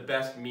the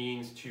best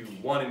means to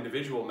one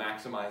individual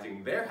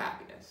maximizing their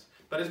happiness.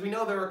 But as we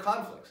know, there are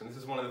conflicts, and this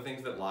is one of the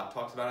things that Locke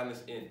talks about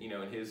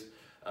in his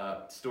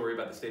story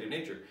about the state of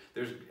nature.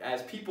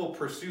 As people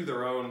pursue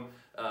their own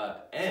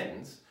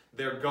ends,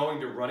 they're going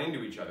to run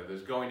into each other.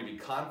 There's going to be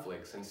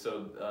conflicts, and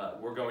so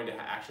we're going to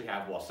actually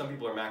have, while some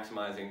people are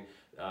maximizing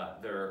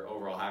their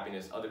overall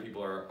happiness, other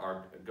people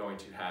are going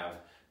to have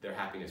their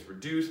happiness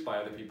reduced by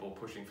other people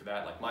pushing for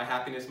that. Like my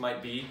happiness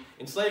might be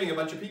enslaving a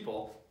bunch of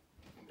people,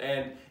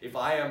 and if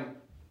I am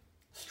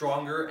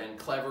stronger and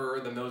cleverer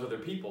than those other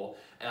people,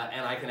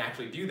 and I can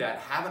actually do that,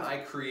 haven't I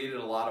created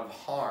a lot of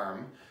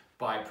harm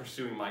by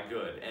pursuing my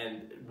good?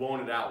 And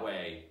won't it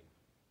outweigh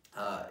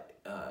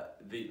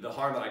the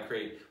harm that I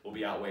create will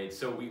be outweighed.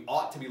 So we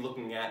ought to be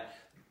looking at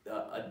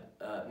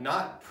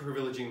not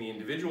privileging the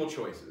individual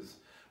choices,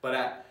 but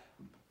at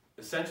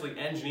essentially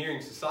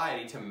engineering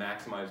society to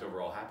maximize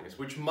overall happiness,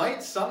 which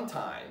might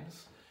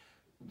sometimes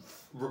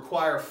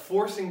require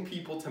forcing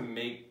people to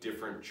make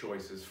different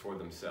choices for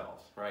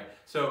themselves, right?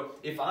 So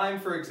if I'm,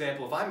 for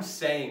example, if I'm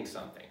saying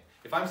something,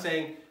 if I'm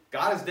saying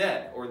God is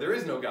dead, or there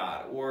is no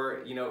God,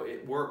 or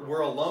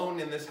we're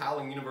alone in this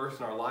howling universe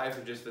and our lives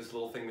are just this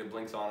little thing that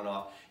blinks on and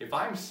off. If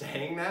I'm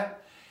saying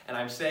that, and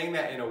I'm saying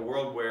that in a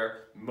world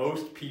where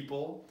most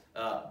people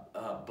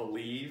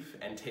believe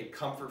and take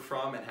comfort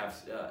from and have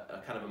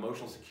a kind of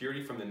emotional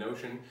security from the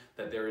notion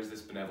that there is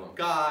this benevolent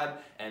God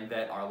and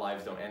that our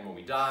lives don't end when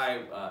we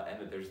die,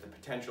 and that there's the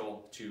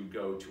potential to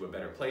go to a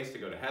better place, to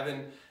go to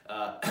heaven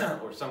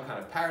or some kind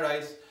of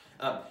paradise.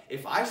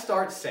 If I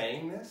start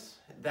saying this,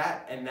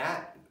 that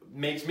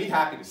makes me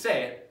happy to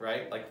say it,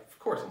 right? Like, of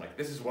course, I'm like,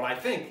 this is what I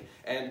think,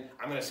 and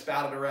I'm going to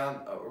spout it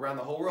around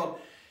the whole world.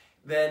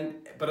 Then,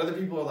 but other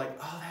people are like,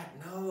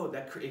 oh,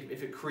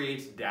 if it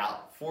creates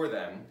doubt for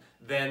them,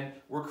 then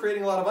we're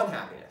creating a lot of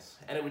unhappiness.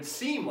 And it would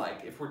seem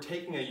like if we're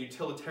taking a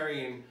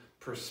utilitarian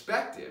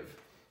perspective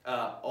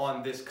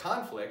on this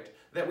conflict,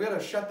 that we ought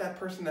to shut that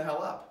person the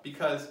hell up,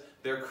 because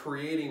they're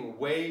creating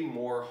way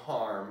more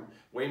harm,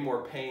 way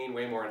more pain,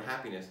 way more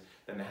unhappiness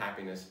than the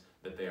happiness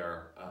that they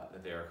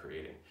are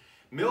creating.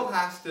 Mill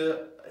has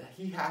to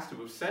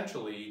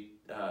essentially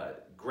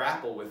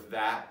grapple with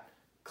that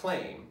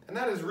claim, and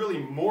that is really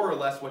more or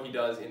less what he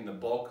does in the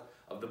bulk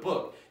of the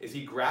book, is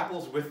he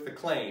grapples with the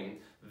claim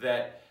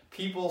that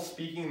people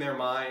speaking their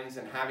minds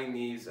and having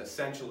these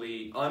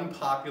essentially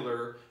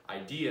unpopular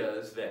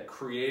ideas that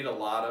create a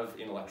lot of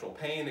intellectual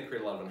pain, that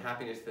create a lot of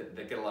unhappiness,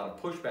 that get a lot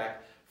of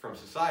pushback from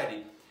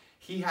society,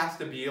 he has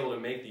to be able to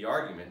make the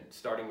argument,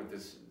 starting with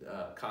this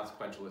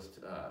consequentialist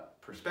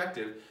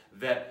perspective,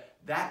 that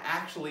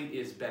actually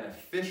is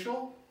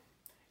beneficial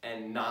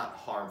and not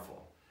harmful.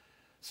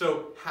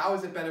 So how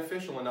is it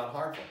beneficial and not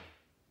harmful?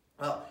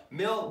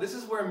 Well, this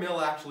is where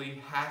Mill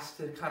actually has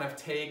to kind of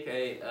take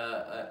an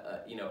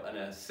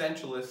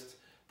essentialist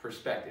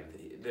perspective.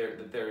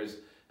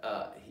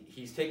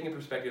 He's taking a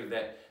perspective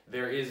that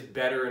there is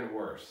better and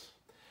worse.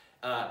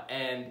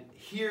 And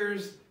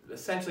here's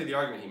essentially the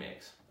argument he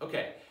makes.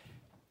 Okay,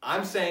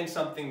 I'm saying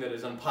something that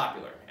is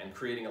unpopular and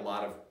creating a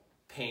lot of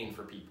pain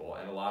for people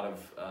and a lot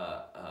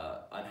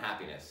of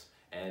unhappiness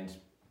and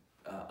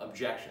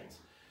objections.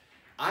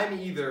 I'm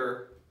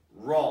either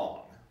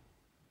wrong,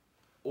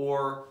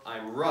 or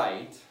I'm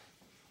right,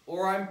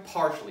 or I'm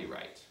partially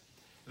right.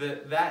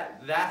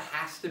 That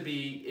has to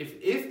be,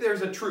 if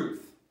there's a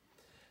truth,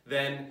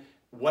 then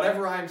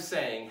whatever I'm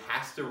saying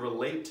has to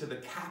relate to the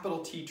capital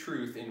T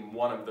truth in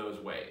one of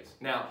those ways.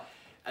 Now,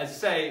 as I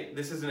say,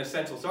 this is an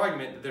essentialist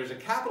argument that there's a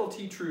capital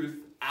T truth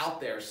out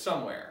there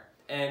somewhere,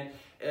 and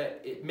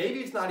maybe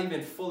it's not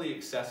even fully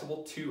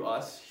accessible to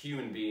us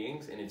human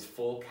beings in its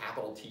full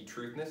capital T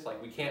truthness.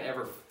 Like, we can't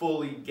ever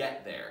fully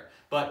get there,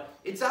 but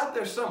it's out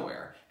there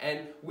somewhere,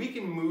 and we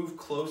can move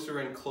closer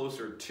and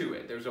closer to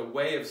it. There's a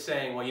way of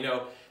saying,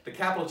 well, the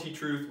capital T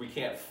truth, we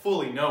can't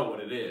fully know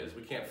what it is.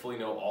 We can't fully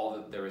know all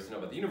that there is to know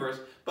about the universe,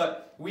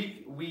 but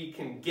we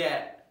can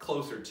get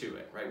closer to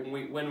it,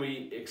 right? When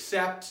we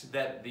accept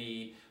that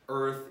the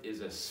Earth is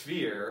a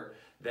sphere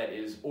that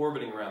is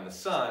orbiting around the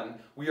sun,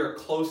 we are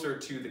closer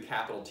to the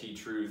capital T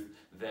truth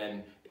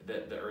than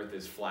that the Earth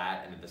is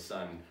flat and that the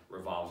sun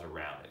revolves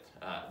around it.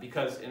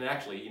 Because, and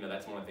actually,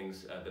 that's one of the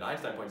things that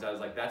Einstein points out, is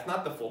like, that's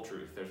not the full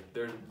truth.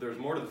 There's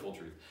more to the full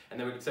truth. And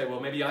then we could say, well,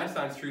 maybe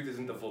Einstein's truth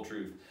isn't the full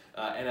truth.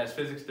 And as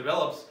physics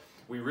develops,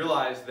 we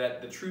realize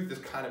that the truth is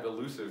kind of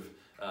elusive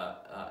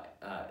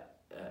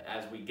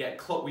as we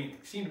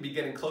seem to be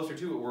getting closer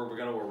to it, where we're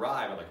going to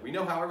arrive. Like, we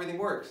know how everything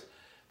works,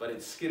 but it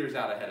skitters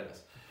out ahead of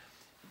us.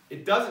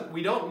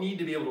 We don't need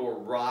to be able to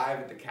arrive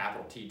at the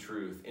capital T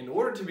truth in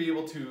order to be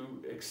able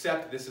to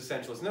accept this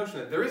essentialist notion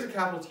that there is a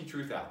capital T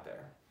truth out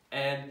there,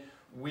 and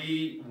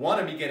we want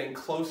to be getting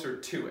closer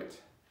to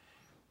it.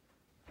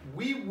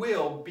 We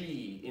will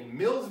be, in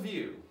Mill's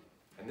view,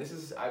 and this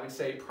is, I would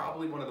say,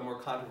 probably one of the more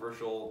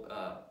controversial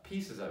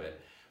pieces of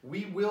it,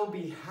 we will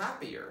be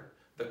happier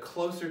the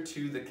closer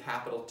to the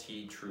capital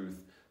T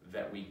truth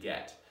that we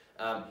get.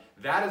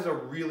 That is a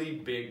really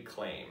big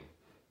claim.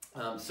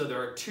 So there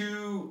are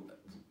two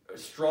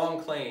strong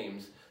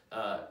claims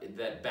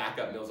that back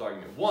up Mill's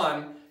argument.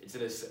 One, it's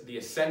the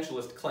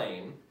essentialist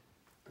claim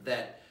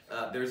that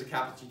there's a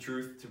capital T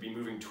truth to be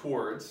moving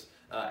towards,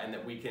 and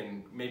that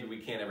maybe we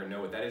can't ever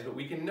know what that is, but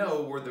we can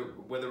know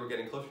whether we're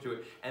getting closer to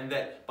it, and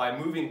that by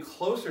moving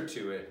closer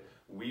to it,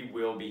 we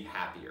will be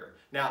happier.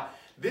 Now,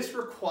 this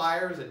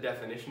requires a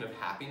definition of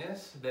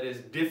happiness that is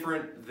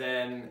different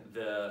than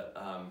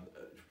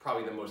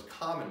probably the most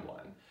common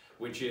one,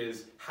 which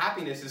is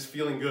happiness is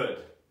feeling good,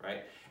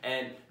 right?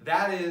 And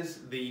that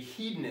is the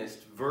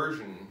hedonist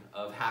version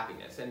of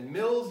happiness. And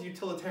Mill's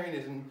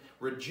utilitarianism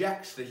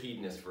rejects the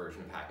hedonist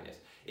version of happiness.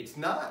 It's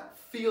not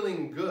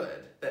feeling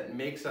good that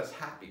makes us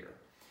happier.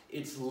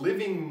 It's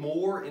living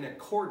more in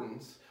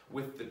accordance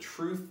with the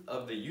truth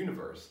of the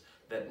universe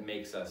that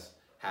makes us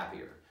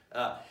happier.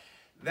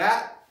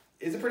 That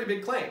is a pretty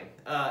big claim.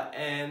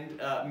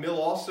 Mill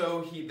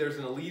also, there's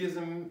an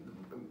elitism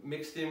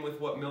mixed in with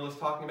what Mill is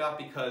talking about,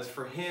 because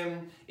for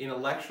him,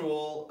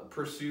 intellectual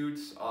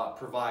pursuits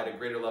provide a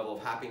greater level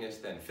of happiness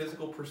than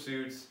physical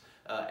pursuits.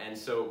 And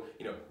so,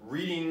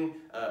 reading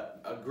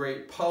a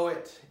great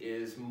poet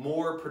is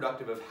more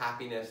productive of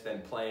happiness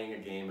than playing a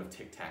game of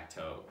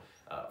tic-tac-toe,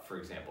 for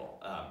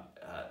example.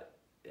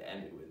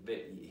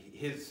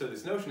 So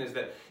this notion is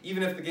that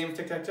even if the game of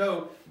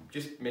tic-tac-toe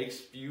just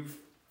makes you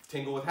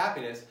tingle with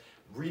happiness,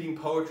 reading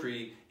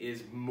poetry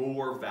is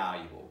more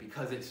valuable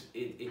because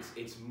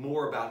it's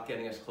more about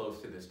getting us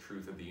close to this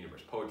truth of the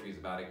universe. Poetry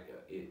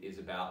is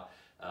about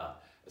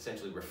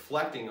essentially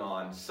reflecting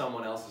on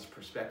someone else's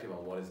perspective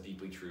on what is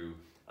deeply true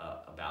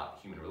about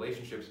human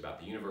relationships, about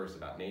the universe,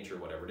 about nature,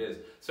 whatever it is.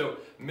 So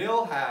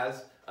Mill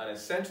has an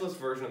essentialist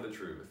version of the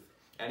truth,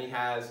 and he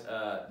has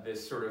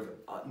this sort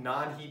of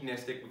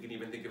non-hedonistic, we can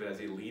even think of it as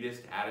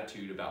elitist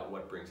attitude about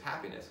what brings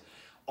happiness.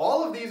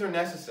 All of these are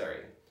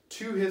necessary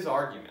to his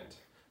argument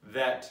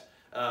that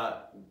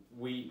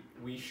we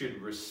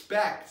should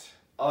respect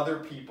other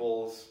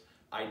people's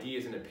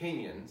ideas and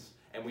opinions,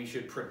 and we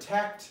should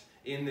protect,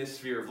 in this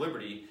sphere of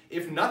liberty,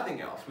 if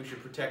nothing else, we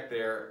should protect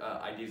their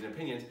ideas and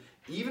opinions,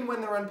 even when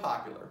they're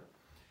unpopular,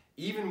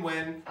 even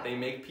when they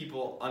make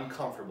people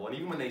uncomfortable, and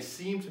even when they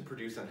seem to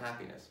produce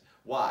unhappiness.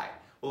 Why?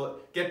 Well,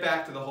 get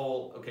back to the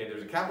whole, okay,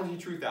 there's a capital T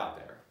truth out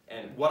there,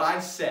 and what I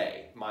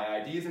say, my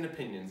ideas and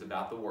opinions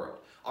about the world,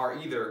 are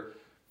either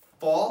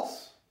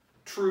false,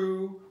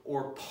 true,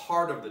 or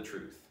part of the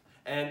truth.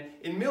 And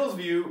in Mill's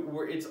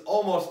view, it's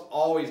almost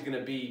always going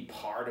to be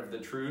part of the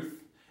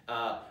truth,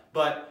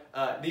 but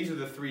these are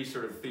the three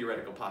sort of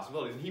theoretical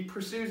possibilities, and he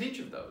pursues each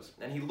of those,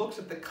 and he looks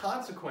at the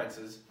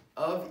consequences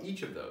of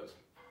each of those.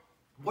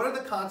 What are the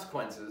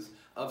consequences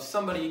of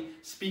somebody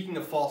speaking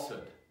a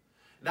falsehood?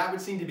 That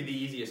would seem to be the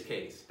easiest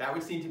case. That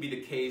would seem to be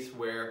the case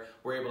where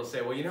we're able to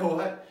say, well, you know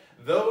what?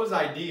 Those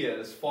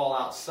ideas fall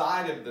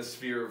outside of the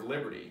sphere of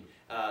liberty.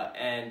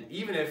 And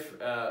even if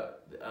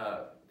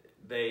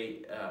they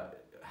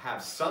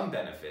have some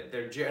benefit,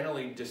 they're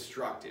generally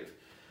destructive.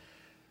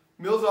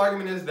 Mill's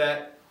argument is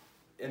that,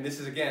 and this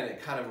is, again,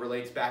 it kind of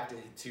relates back to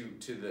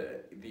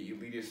the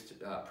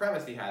elitist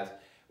premise he has,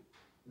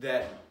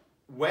 that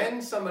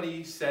when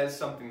somebody says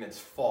something that's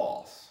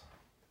false,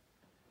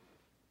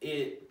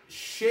 it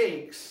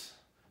shakes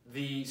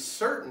the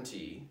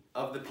certainty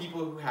of the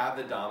people who have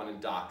the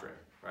dominant doctrine,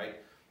 right?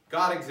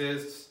 God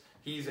exists.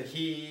 He's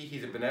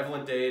a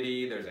benevolent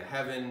deity, there's a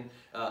heaven,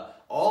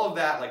 all of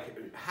that,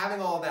 like having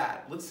all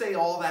that, let's say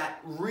all that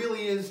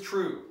really is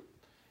true.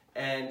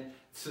 And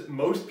so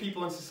most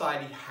people in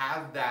society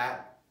have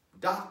that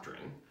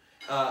doctrine,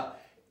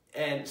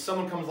 and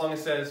someone comes along and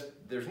says,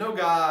 there's no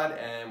God,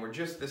 and we're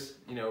just this,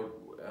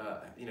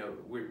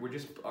 we're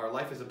just, our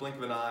life is a blink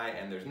of an eye,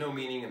 and there's no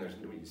meaning, and as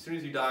soon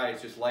as you die,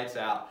 it's just lights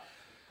out.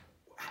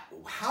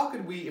 How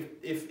could we,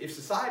 if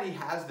society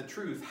has the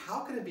truth, how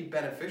could it be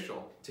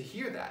beneficial to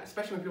hear that?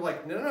 Especially when people are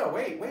like, no,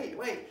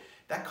 wait.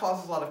 That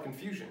causes a lot of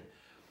confusion.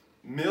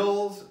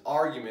 Mill's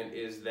argument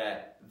is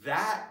that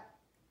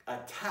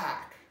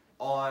attack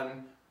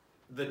on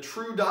the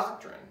true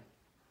doctrine,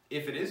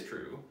 if it is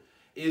true,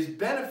 is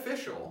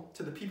beneficial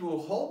to the people who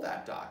hold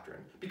that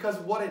doctrine, because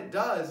what it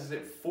does is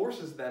it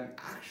forces them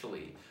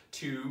actually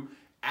to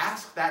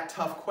ask that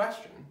tough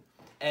question,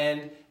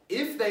 and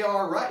if they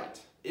are right,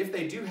 if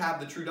they do have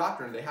the true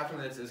doctrine, they have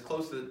something that's as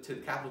close to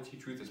the capital T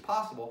truth as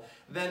possible,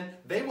 then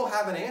they will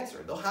have an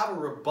answer. They'll have a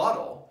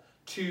rebuttal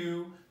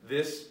to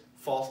this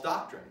false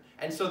doctrine.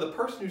 And so the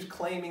person who's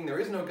claiming there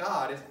is no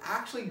God is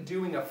actually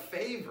doing a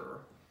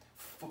favor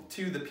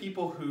to the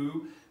people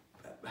who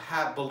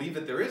believe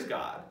that there is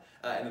God,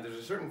 and that there's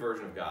a certain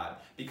version of God,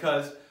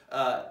 because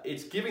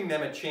it's giving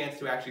them a chance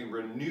to actually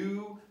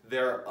renew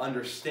their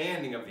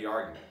understanding of the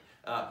argument.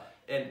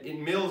 And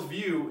in Mill's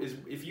view, is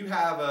if you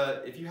have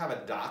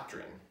a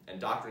doctrine, and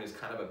doctrine is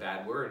kind of a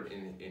bad word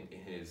in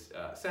his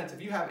sense.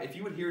 If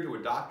you adhere to a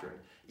doctrine,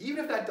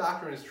 even if that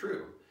doctrine is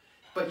true,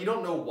 but you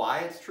don't know why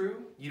it's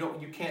true,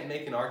 you can't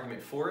make an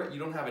argument for it, you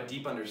don't have a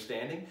deep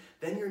understanding,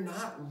 then you're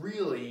not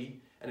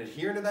really an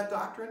adherent to that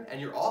doctrine, and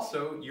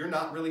you're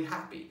not really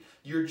happy.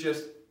 You're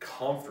just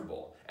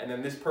comfortable. And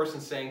then this person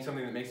saying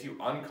something that makes you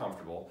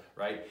uncomfortable,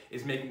 right,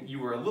 is making you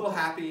were a little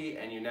happy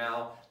and you're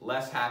now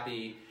less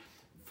happy.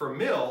 For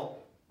Mill,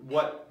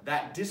 what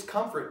that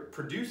discomfort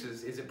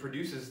produces is it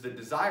produces the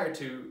desire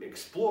to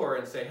explore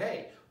and say,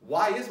 hey,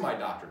 why is my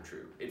doctrine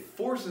true? It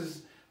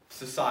forces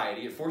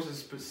society, it forces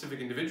specific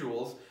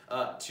individuals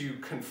to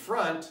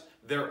confront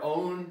their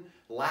own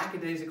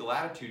lackadaisical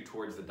attitude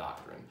towards the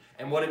doctrine.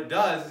 And what it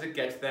does is it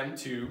gets them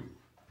to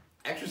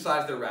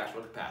exercise their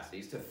rational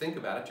capacities, to think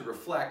about it, to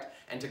reflect,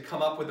 and to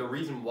come up with a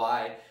reason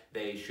why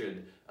they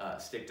should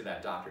stick to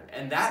that doctrine.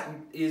 And that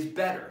is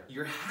better.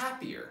 You're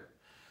happier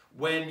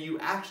when you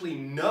actually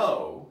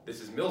know, this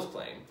is Mill's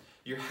claim,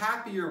 you're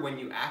happier when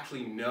you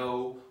actually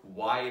know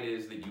why it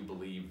is that you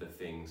believe the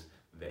things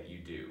that you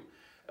do.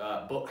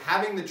 But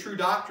having the true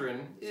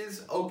doctrine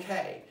is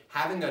okay.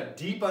 Having a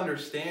deep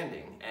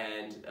understanding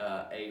and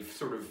a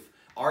sort of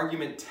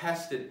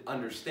argument-tested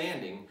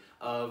understanding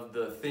of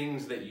the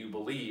things that you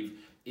believe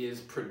is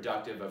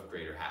productive of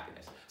greater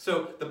happiness.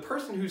 So the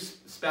person who's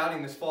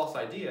spouting this false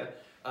idea,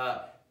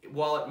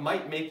 while it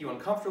might make you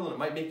uncomfortable and it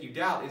might make you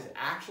doubt, is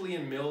actually,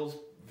 in Mill's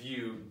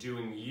view,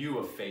 doing you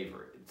a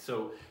favor.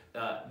 So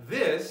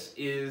this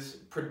is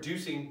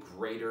producing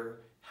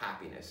greater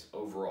happiness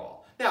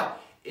overall. Now,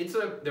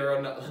 there are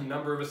a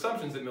number of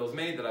assumptions that Mill's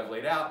made that I've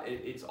laid out.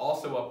 It's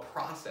also a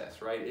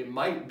process, right? It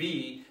might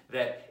be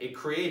that it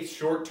creates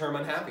short-term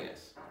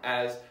unhappiness,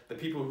 as the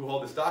people who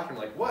hold this doctrine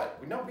are like, what?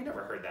 We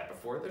never heard that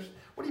before.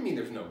 What do you mean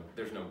there's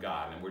no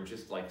God? And we're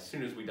just like, as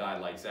soon as we die,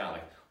 lights out.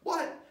 Like,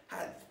 what?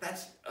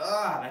 That's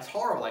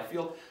horrible. I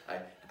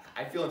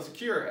feel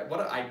insecure. What?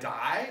 I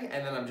die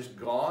and then I'm just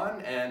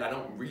gone and I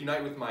don't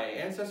reunite with my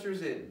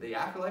ancestors in the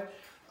afterlife.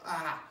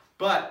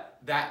 But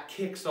that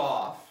kicks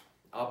off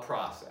a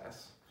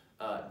process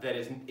that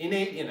is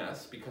innate in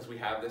us because we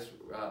have this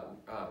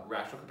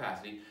rational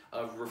capacity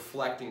of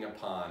reflecting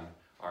upon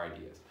our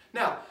ideas.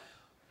 Now,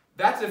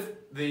 that's if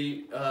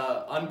the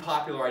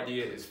unpopular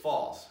idea is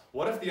false.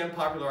 What if the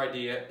unpopular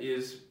idea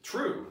is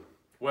true?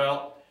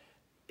 Well,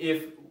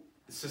 if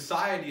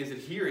society is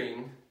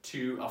adhering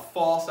to a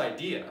false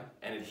idea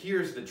and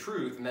adheres to the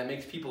truth, and that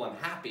makes people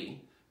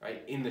unhappy,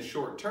 right, in the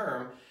short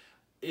term,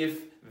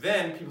 if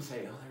then people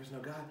say, oh, there's no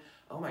God,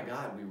 oh my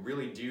God, we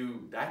really do,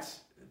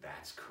 that's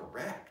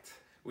correct.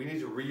 We need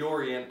to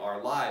reorient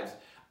our lives.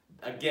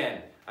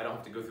 Again, I don't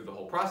have to go through the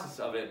whole process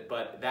of it,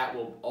 but that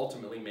will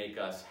ultimately make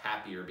us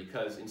happier,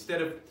 because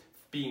instead of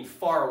being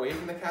far away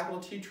from the capital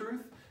T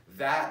truth,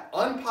 that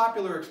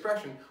unpopular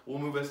expression will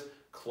move us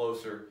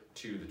closer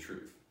to the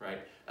truth, right?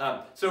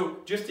 So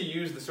just to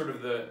use the sort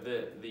of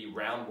the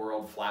round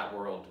world, flat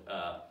world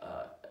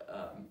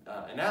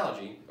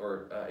analogy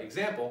or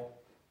example,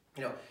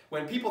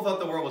 when people thought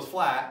the world was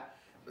flat,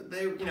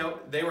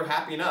 they were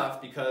happy enough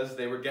because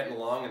they were getting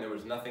along and there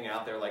was nothing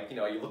out there. Like,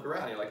 you look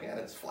around and you're like, yeah,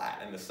 it's flat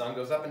and the sun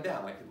goes up and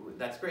down. Like,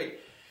 that's great.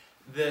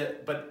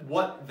 But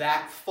what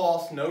that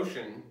false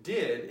notion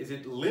did is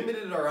it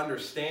limited our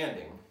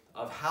understanding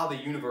of how the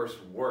universe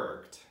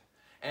worked.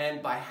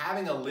 And by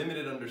having a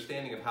limited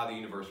understanding of how the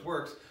universe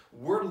works,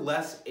 we're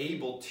less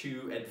able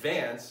to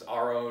advance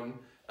our own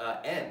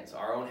ends,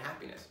 our own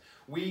happiness.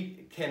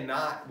 We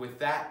cannot, with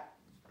that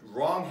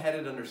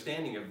wrong-headed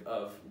understanding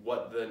of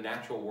what the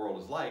natural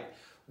world is like,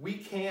 we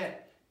can't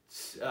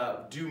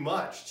do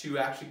much to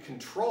actually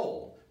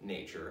control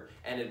nature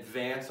and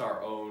advance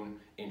our own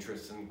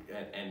interests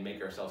and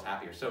make ourselves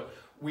happier. So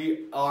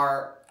we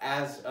are,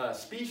 as a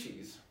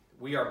species,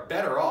 we are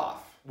better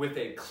off with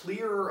a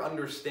clearer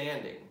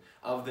understanding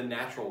of the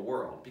natural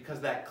world,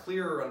 because that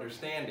clearer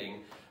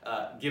understanding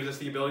gives us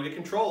the ability to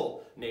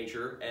control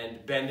nature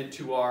and bend it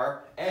to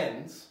our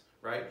ends,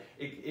 right?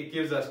 It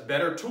gives us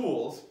better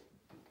tools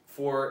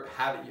for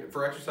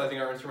exercising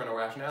our instrumental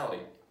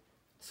rationality.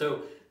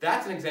 So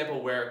that's an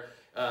example where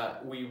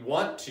we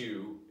want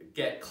to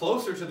get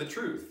closer to the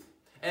truth.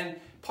 And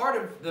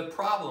part of the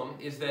problem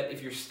is that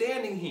if you're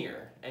standing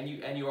here and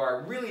you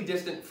are really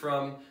distant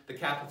from the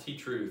capital T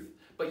truth,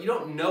 but you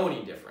don't know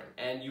any different,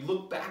 and you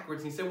look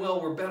backwards and you say,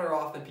 well, we're better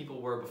off than people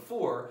were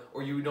before,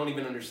 or you don't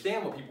even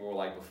understand what people were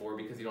like before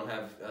because you don't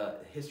have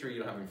history, you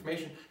don't have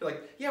information. You're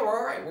like, yeah, we're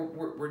all right,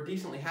 we're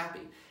decently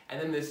happy. And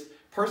then this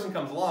person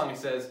comes along and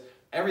says,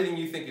 everything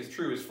you think is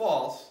true is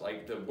false,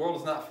 like the world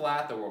is not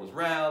flat, the world is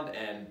round,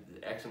 and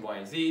X and Y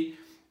and Z,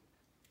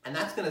 and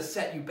that's going to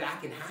set you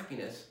back in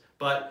happiness.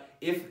 But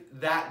if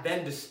that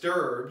then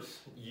disturbs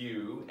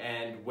you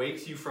and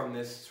wakes you from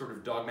this sort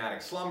of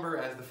dogmatic slumber,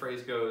 as the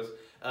phrase goes,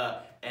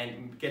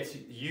 and gets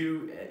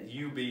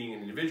you being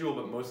an individual,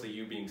 but mostly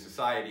you being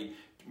society,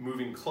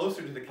 moving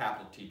closer to the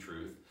capital T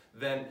truth,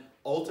 then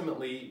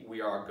ultimately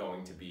we are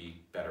going to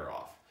be better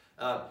off.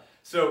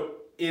 So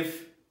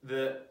if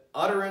the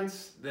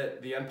utterance,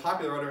 the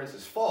unpopular utterance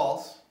is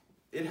false,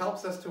 it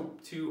helps us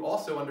to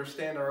also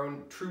understand our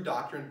own true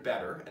doctrine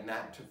better, and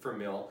that, for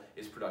Mill,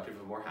 is productive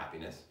of more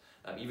happiness.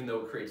 Even though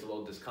it creates a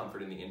little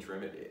discomfort in the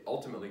interim, it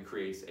ultimately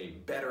creates a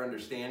better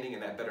understanding,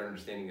 and that better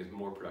understanding is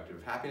more productive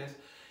of happiness.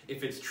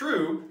 If it's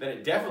true, then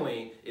it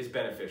definitely is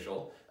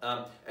beneficial.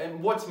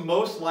 And what's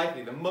most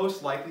likely, the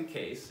most likely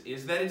case,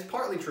 is that it's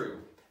partly true.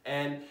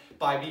 And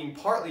by being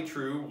partly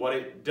true, what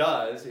it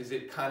does is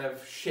it kind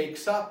of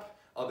shakes up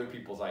other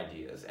people's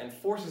ideas and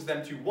forces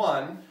them to,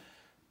 one,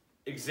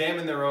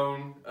 examine their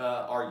own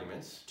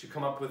arguments, to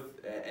come up with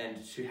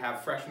and to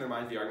have fresh in their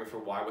minds the argument for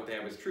why what they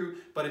have is true,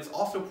 but it's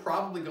also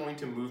probably going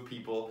to move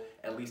people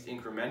at least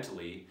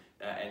incrementally,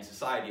 and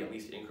society at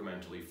least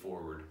incrementally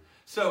forward.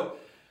 So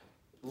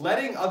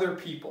letting other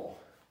people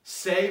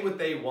say what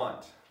they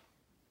want,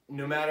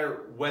 no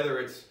matter whether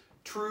it's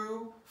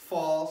true,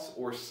 false,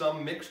 or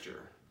some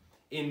mixture,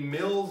 in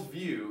Mill's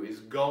view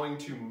is going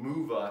to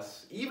move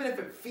us, even if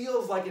it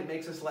feels like it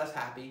makes us less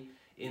happy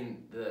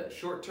in the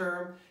short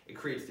term. It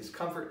creates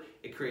discomfort,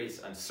 it creates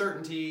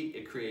uncertainty,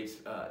 it creates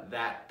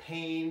that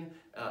pain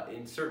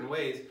in certain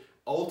ways.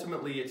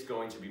 Ultimately, it's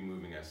going to be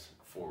moving us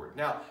forward.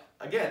 Now,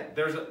 again,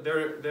 there's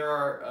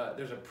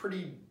a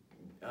pretty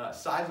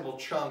sizable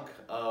chunk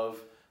of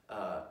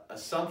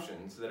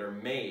assumptions that are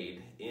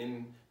made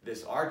in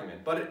this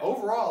argument, but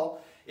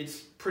overall, it's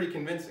pretty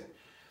convincing.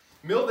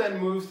 Mill then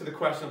moves to the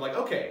question of, like,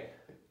 okay,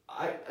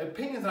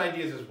 opinions and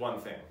ideas is one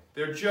thing.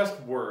 They're just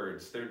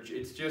words.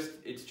 It's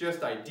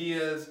just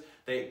ideas.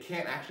 They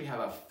can't actually have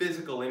a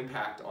physical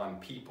impact on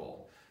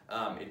people.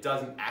 It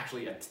doesn't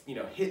actually,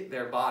 hit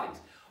their bodies.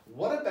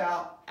 What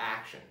about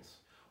actions?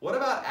 What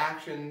about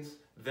actions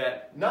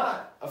that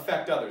not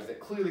affect others,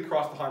 that clearly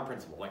cross the harm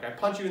principle? Like, I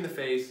punch you in the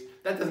face,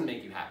 that doesn't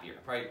make you happier,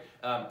 right?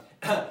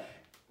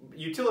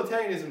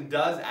 Utilitarianism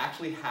does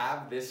actually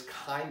have this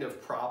kind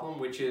of problem,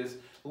 which is,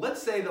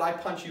 let's say that I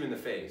punch you in the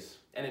face,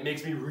 and it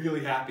makes me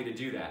really happy to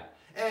do that.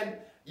 And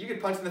you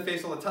get punched in the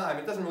face all the time.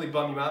 It doesn't really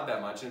bum you out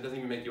that much, and it doesn't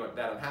even make you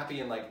that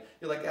unhappy. And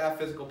you're like,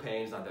 physical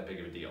pain's not that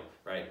big of a deal,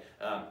 right?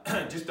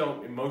 Just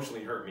don't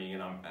emotionally hurt me,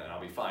 and I'll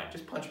be fine.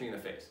 Just punch me in the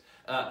face.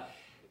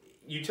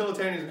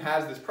 Utilitarianism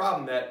has this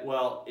problem that,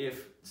 well,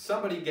 if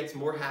somebody gets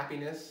more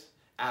happiness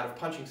out of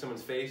punching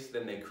someone's face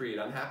than they create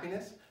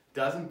unhappiness,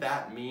 doesn't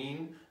that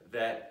mean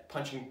that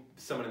punching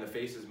someone in the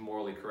face is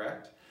morally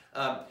correct?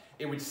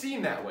 It would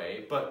seem that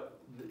way, but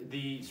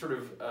the sort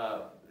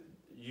of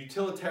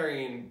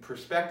utilitarian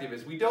perspective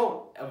is we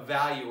don't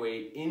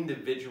evaluate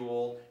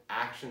individual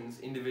actions,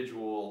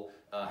 individual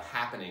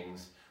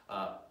happenings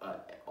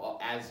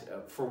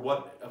for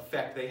what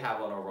effect they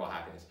have on overall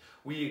happiness.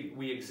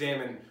 We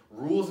examine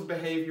rules of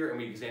behavior and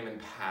we examine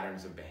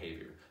patterns of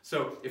behavior.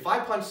 So if I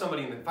punch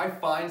somebody, if I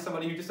find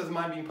somebody who just doesn't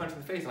mind being punched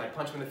in the face, and I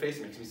punch them in the face,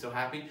 it makes me so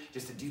happy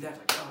just to do that.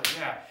 Like, oh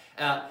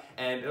yeah,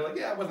 and they're like,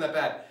 yeah, it wasn't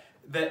that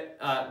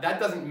bad. That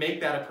doesn't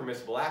make that a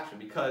permissible action,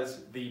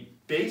 because the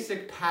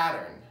basic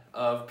pattern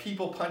of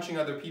people punching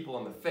other people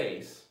in the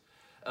face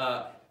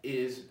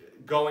is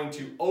going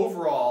to,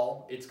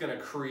 overall, it's going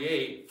to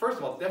create, first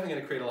of all, it's definitely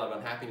going to create a lot of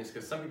unhappiness,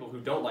 because some people who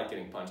don't like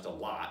getting punched a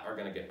lot are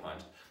going to get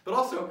punched. But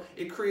also,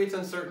 it creates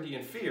uncertainty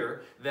and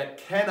fear that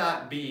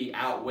cannot be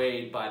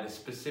outweighed by the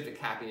specific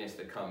happiness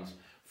that comes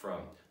from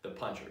the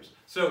punchers.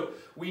 So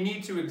we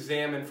need to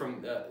examine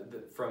from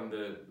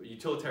the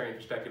utilitarian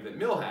perspective that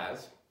Mill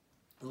has,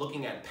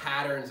 looking at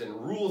patterns and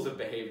rules of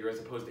behavior as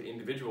opposed to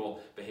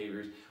individual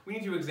behaviors, we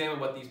need to examine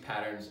what these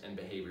patterns and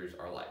behaviors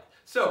are like.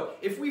 So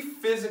if we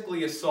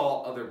physically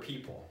assault other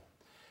people,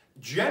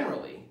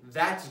 generally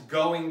that's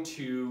going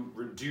to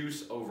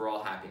reduce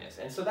overall happiness.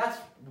 And so that's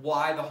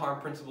why the harm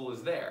principle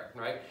is there,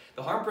 right?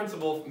 The harm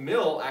principle,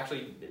 Mill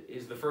actually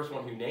is the first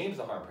one who names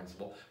the harm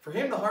principle. For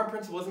him, the harm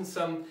principle isn't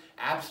some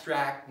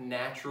abstract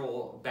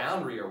natural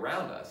boundary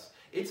around us.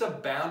 It's a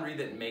boundary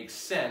that makes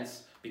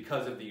sense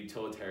because of the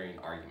utilitarian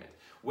argument.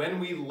 When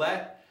we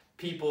let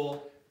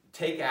people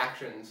take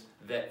actions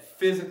that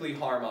physically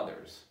harm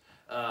others,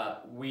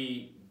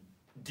 we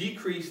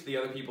decrease the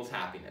other people's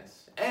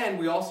happiness, and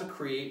we also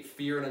create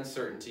fear and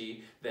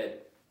uncertainty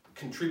that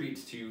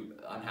contributes to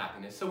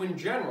unhappiness. So in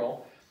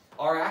general,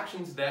 our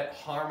actions that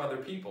harm other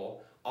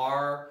people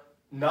are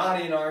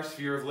not in our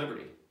sphere of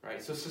liberty,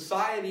 right? So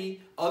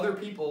society, other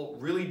people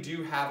really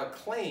do have a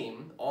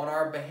claim on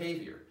our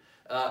behavior.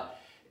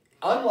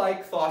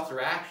 Unlike thoughts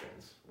or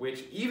actions,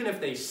 which even if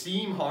they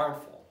seem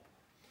harmful,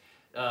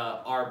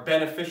 are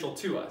beneficial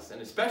to us,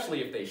 and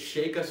especially if they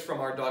shake us from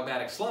our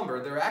dogmatic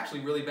slumber, they're actually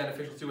really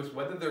beneficial to us,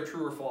 whether they're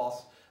true or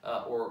false,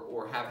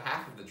 or have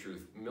half of the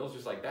truth. Mill's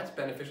just like, that's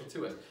beneficial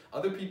to us.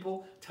 Other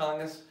people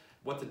telling us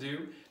what to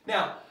do.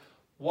 Now,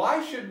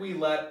 why should we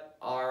let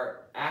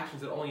are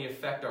actions that only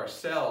affect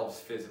ourselves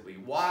physically.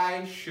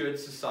 Why should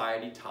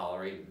society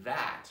tolerate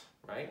that,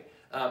 right?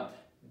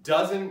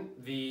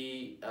 Doesn't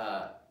the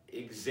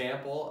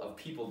example of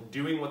people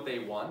doing what they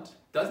want,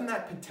 doesn't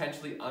that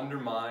potentially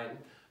undermine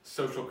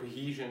social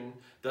cohesion?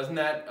 Doesn't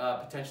that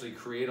potentially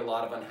create a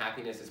lot of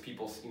unhappiness as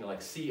people,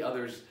 like see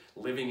others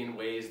living in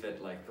ways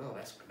that like, oh,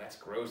 that's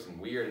gross and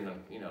weird and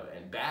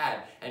and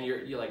bad, and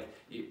you're like,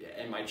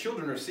 and my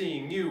children are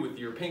seeing you with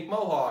your pink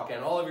mohawk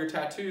and all of your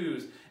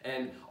tattoos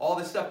and all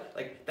this stuff,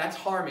 like that's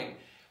harming.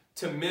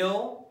 To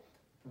Mill,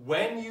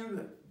 when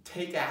you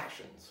take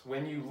actions,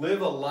 when you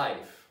live a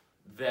life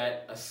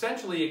that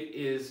essentially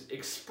is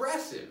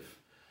expressive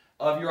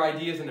of your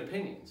ideas and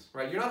opinions,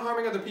 right? You're not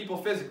harming other people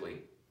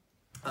physically,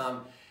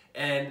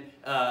 and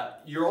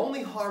you're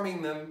only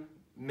harming them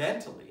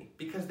mentally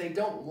because they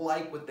don't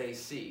like what they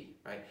see,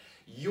 right?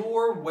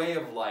 Your way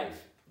of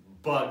life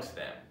bugs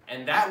them,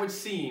 and that would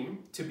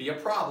seem to be a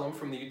problem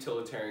from the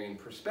utilitarian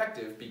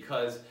perspective,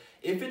 because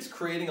if it's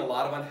creating a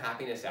lot of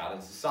unhappiness out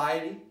in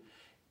society,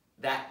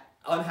 that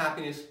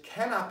unhappiness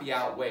cannot be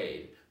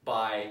outweighed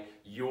by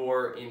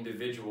your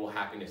individual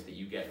happiness that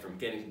you get from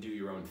getting to do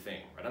your own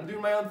thing, right? I'm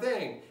doing my own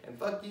thing, and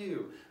fuck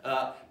you.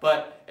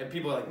 And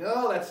people are like,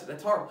 no,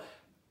 that's horrible.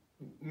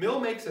 Mill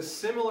makes a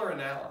similar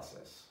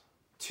analysis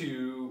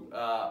to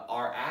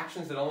our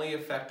actions that only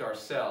affect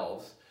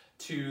ourselves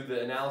to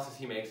the analysis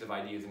he makes of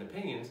ideas and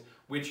opinions,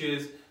 which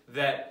is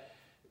that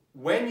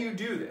when you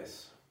do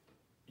this,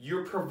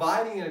 you're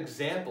providing an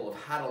example of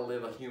how to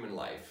live a human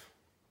life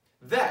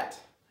that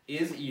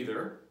is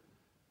either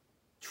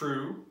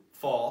true,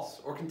 false,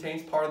 or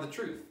contains part of the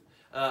truth.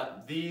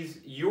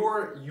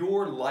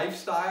 Your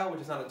lifestyle,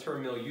 which is not a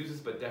term Mill uses,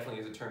 but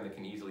definitely is a term that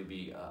can easily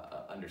be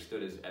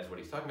understood as what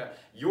he's talking about.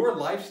 Your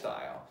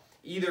lifestyle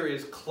either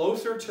is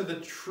closer to the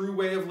true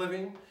way of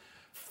living,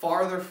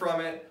 farther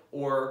from it,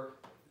 or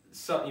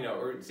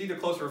or it's either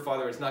closer or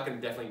farther. It's not going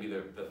to definitely be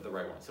the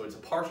right one. So it's a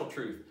partial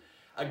truth.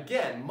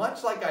 Again,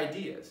 much like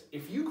ideas,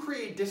 if you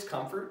create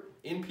discomfort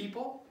in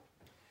people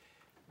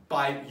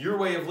by your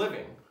way of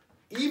living,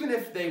 even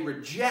if they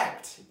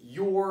reject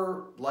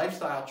your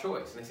lifestyle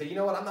choice, and they say, you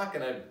know what, I'm not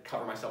going to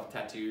cover myself with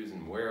tattoos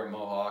and wear a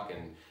mohawk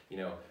and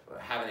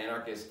have an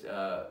anarchist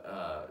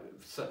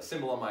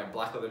symbol on my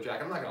black leather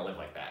jacket, I'm not going to live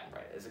like that,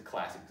 right? It's a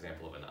classic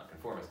example of a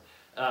nonconformist.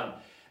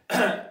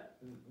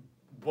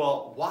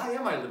 Well, why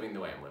am I living the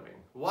way I'm living?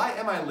 Why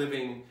am I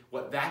living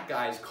what that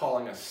guy's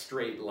calling a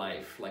straight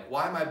life? Like,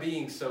 why am I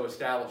being so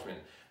establishment?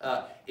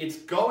 It's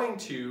going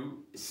to,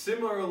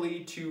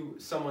 similarly to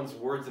someone's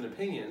words and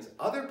opinions,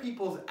 other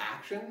people's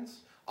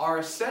actions are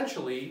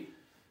essentially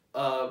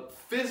a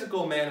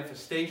physical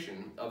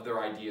manifestation of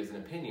their ideas and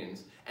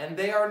opinions, and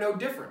they are no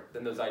different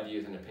than those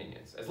ideas and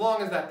opinions. As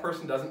long as that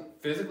person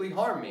doesn't physically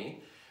harm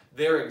me,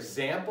 their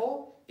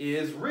example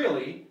is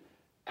really,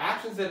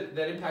 actions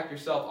that impact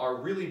yourself are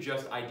really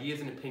just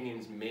ideas and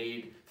opinions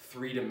made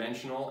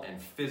three-dimensional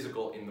and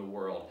physical in the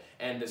world.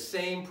 And the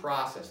same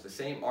process, the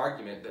same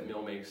argument that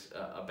Mill makes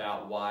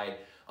about why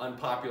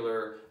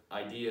unpopular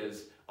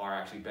ideas are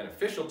actually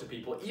beneficial to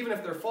people, even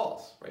if they're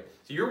false, right?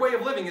 So your way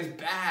of living is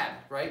bad,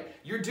 right?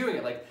 You're doing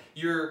it, like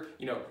you're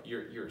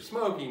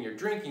smoking, you're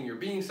drinking, you're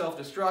being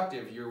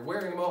self-destructive, you're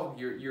wearing a mohawk,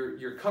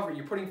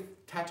 you're putting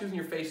tattoos in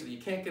your face so that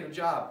you can't get a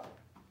job.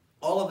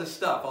 All of this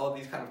stuff, all of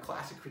these kind of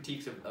classic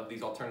critiques of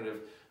these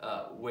alternative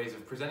ways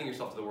of presenting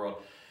yourself to the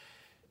world.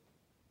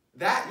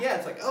 That, yeah,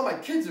 it's like, oh, my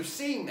kids are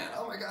seeing that.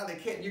 Oh my God, they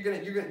can't.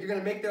 You're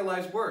gonna make their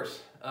lives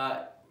worse.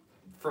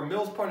 From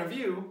Mill's point of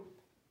view,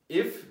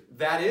 if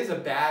that is a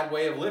bad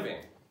way of living,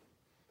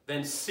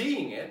 then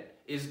seeing it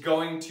is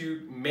going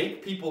to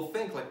make people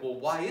think like, well,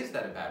 why is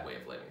that a bad way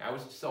of living? I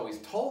was just always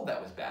told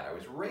that was bad. I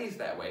was raised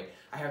that way.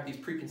 I have these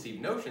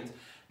preconceived notions.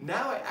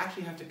 Now I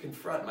actually have to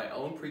confront my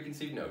own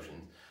preconceived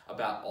notions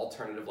about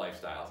alternative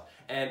lifestyles.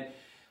 And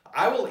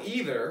I will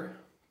either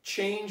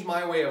change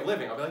my way of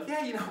living. I'll be like,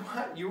 yeah, you know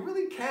what? You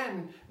really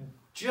can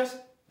just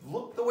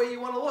look the way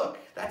you want to look.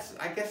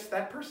 I guess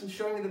that person's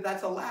showing me that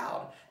that's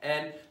allowed.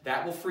 And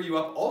that will free you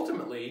up.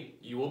 Ultimately,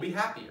 you will be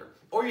happier.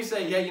 Or you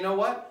say, yeah, you know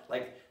what?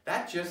 Like,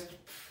 that's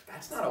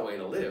not a way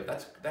to live.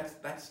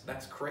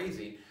 That's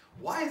crazy.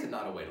 Why is it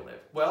not a way to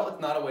live? Well,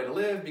 it's not a way to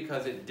live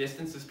because it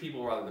distances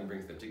people rather than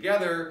brings them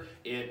together.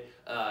 It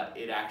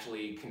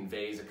actually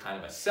conveys a kind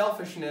of a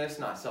selfishness,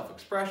 not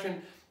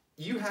self-expression.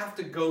 You have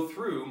to go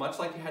through, much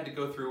like you had to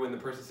go through when the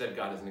person said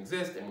God doesn't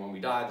exist and when we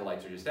die, the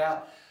lights are just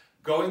out,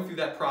 going through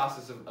that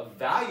process of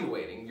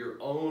evaluating your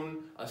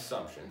own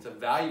assumptions,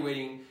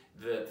 evaluating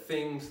the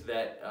things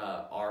that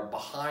are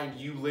behind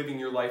you living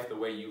your life the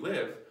way you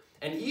live,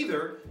 and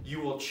either you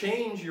will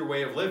change your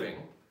way of living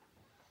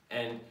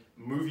and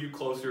move you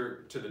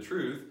closer to the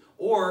truth,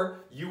 or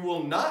you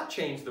will not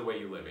change the way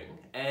you're living,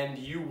 and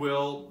you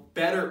will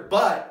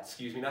but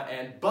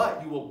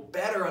you will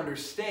better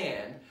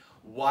understand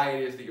why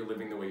it is that you're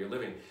living the way you're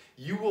living.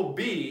 You will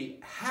be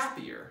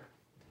happier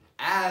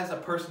as a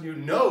person who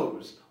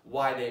knows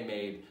why they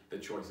made the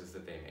choices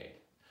that they made.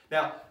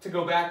 Now, to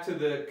go back to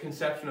the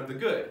conception of the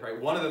good, right?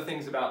 One of the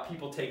things about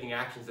people taking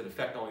actions that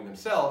affect only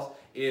themselves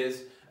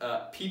is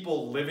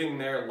people living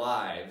their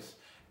lives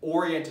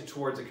oriented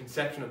towards a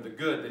conception of the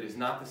good that is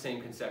not the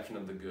same conception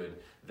of the good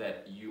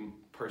that you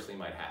personally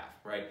might have,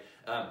 right?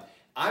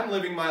 I'm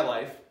living my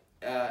life,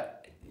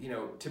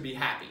 to be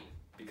happy,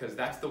 because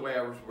that's the way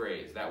I was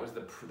raised. That was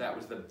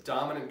the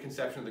dominant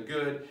conception of the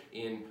good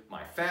in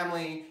my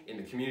family, in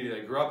the community that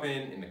I grew up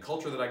in the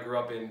culture that I grew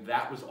up in.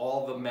 That was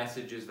all the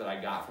messages that I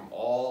got from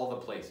all the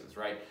places,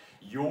 right?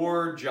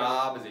 Your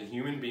job as a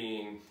human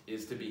being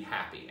is to be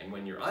happy. And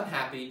when you're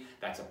unhappy,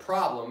 that's a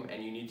problem,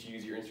 and you need to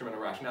use your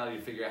instrumental rationality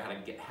to figure out how to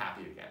get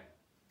happy again.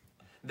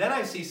 Then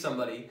I see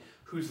somebody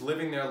who's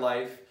living their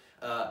life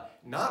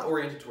not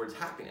oriented towards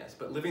happiness,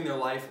 but living their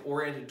life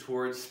oriented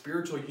towards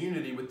spiritual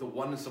unity with the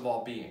oneness of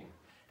all being.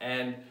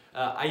 And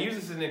I use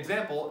this as an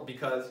example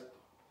because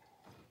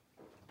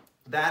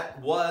that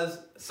was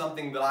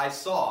something that I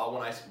saw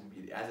when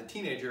as a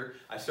teenager,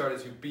 I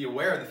started to be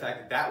aware of the fact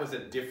that that was a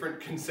different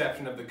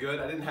conception of the good.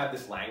 I didn't have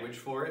this language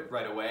for it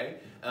right away,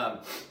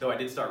 though I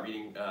did start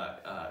reading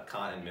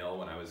Kant and Mill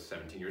when I was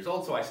 17 years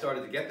old, so I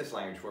started to get this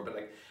language for it.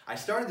 But I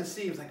started to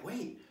see, it was like,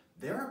 wait,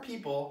 there are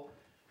people,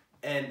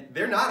 and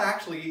they're not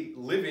actually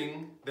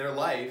living their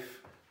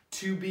life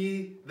to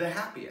be the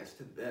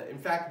happiest. In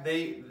fact,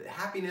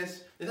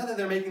 happiness, it's not that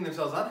they're making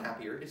themselves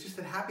unhappier, it's just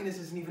that happiness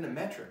isn't even a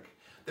metric.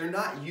 They're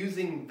not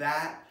using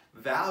that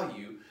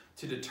value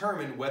to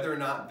determine whether or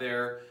not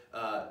their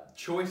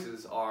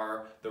choices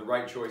are the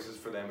right choices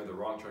for them or the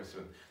wrong choices for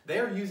them. They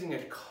are using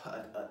an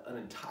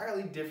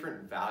entirely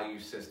different value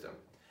system.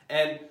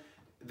 And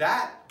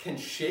that can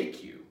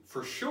shake you,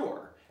 for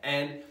sure.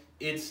 And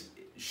in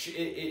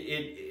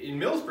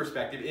Mill's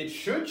perspective, it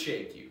should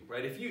shake you,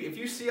 right? If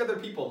you see other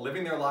people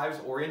living their lives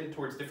oriented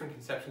towards different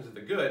conceptions of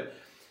the good,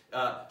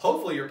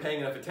 hopefully you're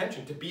paying enough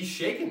attention to be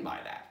shaken by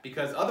that,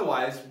 because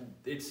otherwise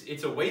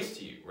it's a waste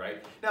to you,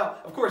 right? Now,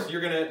 of course,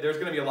 there's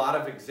gonna be a lot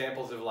of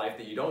examples of life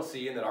that you don't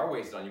see and that are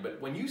wasted on you,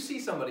 but when you see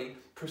somebody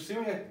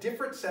pursuing a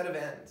different set of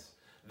ends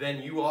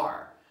than you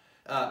are,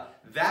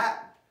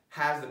 that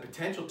has the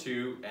potential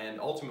to, and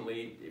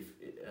ultimately,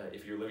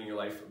 if you're living your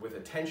life with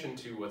attention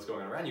to what's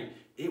going on around you,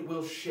 it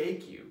will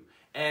shake you.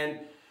 And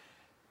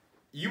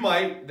you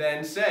might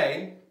then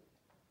say,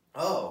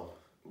 oh,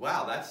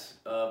 wow, that's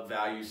a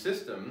value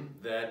system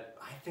that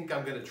I think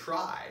I'm going to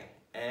try,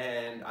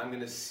 and I'm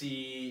going to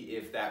see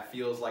if that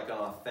feels like an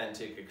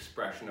authentic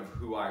expression of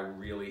who I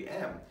really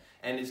am.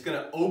 And it's going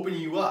to open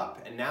you up,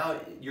 and now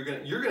you're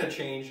going to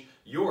change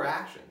your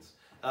actions.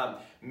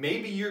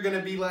 Maybe you're going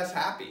to be less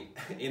happy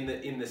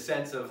in the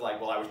sense of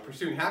like, well, I was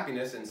pursuing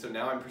happiness, and so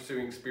now I'm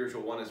pursuing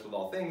spiritual oneness with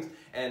all things,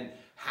 and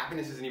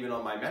happiness isn't even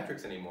on my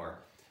metrics anymore.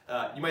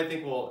 You might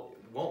think, well,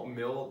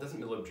 doesn't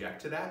Mill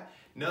object to that?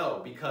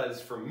 No, because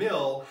for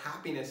Mill,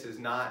 happiness is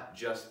not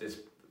just this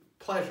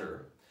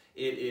pleasure.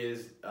 It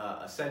is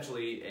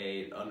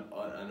essentially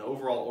an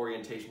overall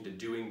orientation to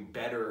doing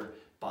better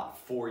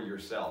for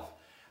yourself.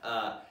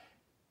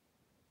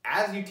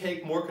 As you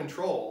take more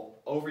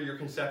control over your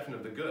conception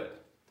of the good,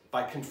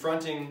 by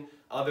confronting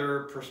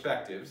other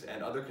perspectives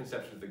and other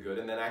conceptions of the good,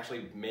 and then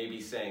actually maybe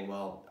saying,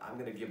 well, I'm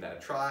going to give that a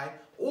try.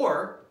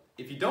 Or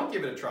if you don't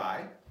give it a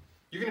try,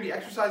 you're going to be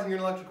exercising your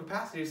intellectual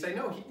capacity to say,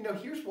 no,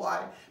 here's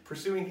why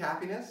pursuing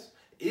happiness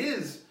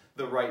is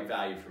the right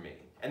value for me.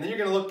 And then you're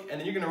going to look, and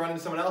then you're going to run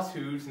into someone else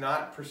who's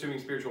not pursuing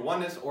spiritual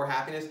oneness or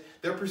happiness.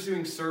 They're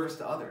pursuing service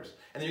to others.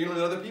 And then you're going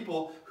to look at other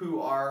people who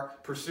are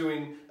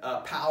pursuing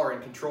power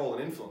and control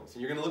and influence.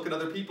 And you're going to look at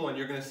other people, and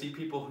you're going to see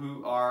people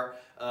who are,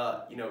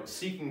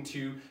 seeking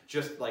to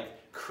just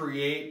like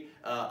create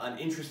an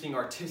interesting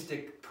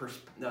artistic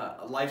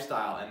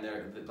lifestyle, and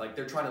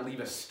they're trying to leave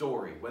a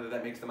story, whether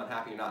that makes them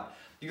unhappy or not.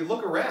 You can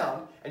look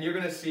around, and you're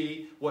going to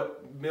see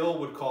what Mill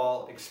would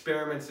call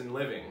experiments in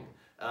living.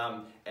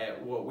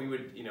 What we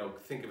would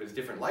think of as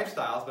different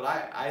lifestyles, but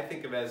I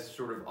think of as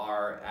sort of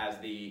as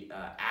the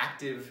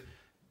active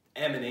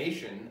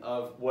emanation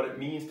of what it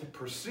means to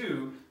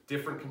pursue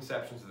different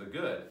conceptions of the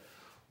good.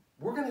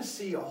 We're going to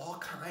see all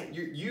kinds.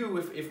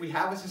 If we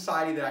have a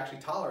society that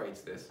actually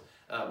tolerates this,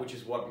 which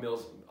is what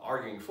Mill's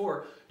arguing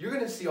for, you're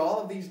going to see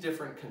all of these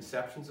different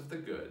conceptions of the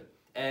good,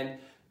 and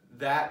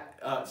that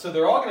so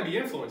they're all going to be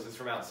influences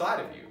from outside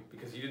of you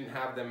because you didn't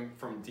have them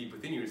from deep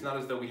within you. It's not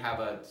as though we have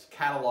a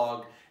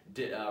catalog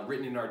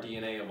written in our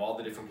DNA of all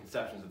the different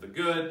conceptions of the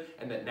good,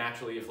 and that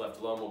naturally, if left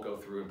alone, we'll go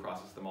through and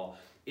process them all.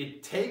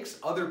 It takes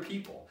other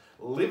people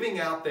living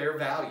out their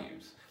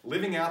values,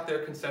 living out their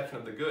conception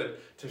of the good,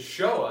 to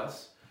show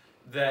us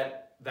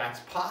that that's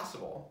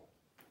possible,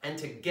 and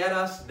to get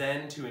us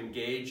then to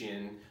engage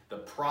in the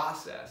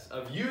process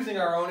of using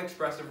our own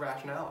expressive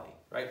rationality,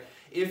 right?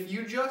 If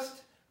you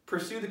just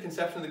pursue the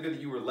conception of the good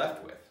that you were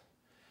left with,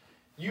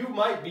 you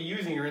might be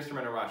using your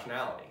instrumental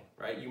rationality,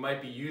 right? You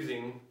might be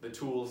using the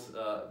tools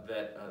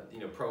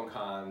pro and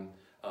con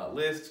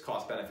lists,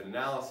 cost-benefit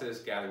analysis,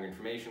 gathering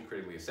information,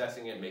 critically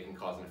assessing it, making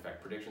cause and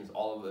effect predictions,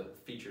 all of the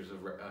features of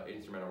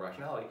instrumental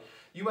rationality.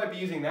 You might be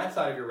using that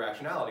side of your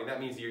rationality. That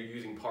means you're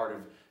using part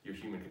of your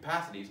human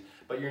capacities,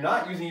 but you're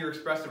not using your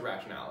expressive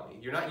rationality.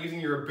 You're not using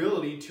your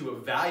ability to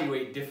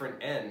evaluate different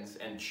ends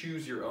and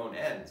choose your own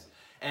ends.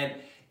 And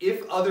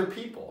if other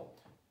people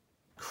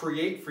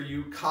create for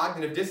you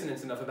cognitive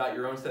dissonance enough about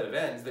your own set of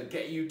ends that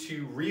get you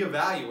to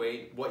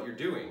reevaluate what you're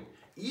doing,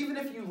 even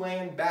if you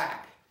land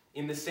back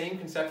in the same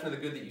conception of the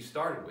good that you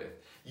started with,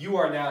 you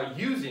are now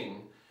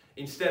using,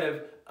 instead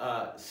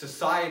of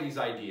society's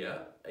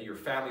idea, your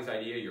family's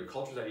idea, your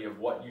culture's idea of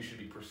what you should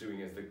be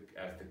pursuing as the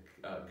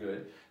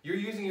good, you're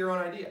using your own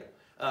idea.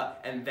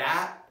 And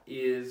that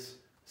is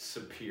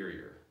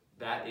superior.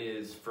 That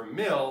is, for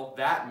Mill,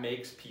 that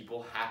makes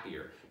people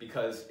happier,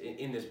 because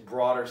in this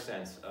broader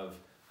sense of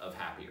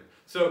happier.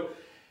 So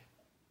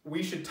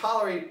we should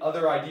tolerate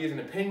other ideas and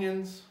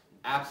opinions,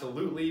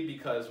 absolutely,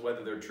 because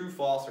whether they're true,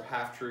 false, or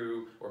half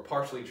true, or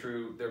partially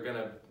true, they're going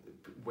to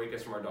wake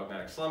us from our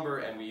dogmatic slumber,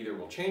 and we either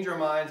will change our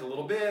minds a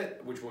little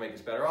bit, which will make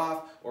us better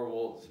off, or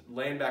we'll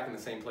land back in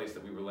the same place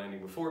that we were landing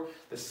before.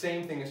 The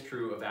same thing is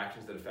true of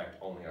actions that affect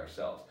only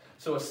ourselves.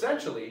 So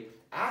essentially,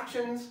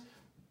 actions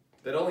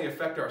that only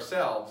affect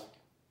ourselves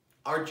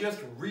are just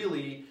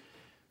really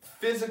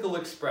physical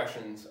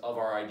expressions of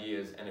our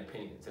ideas and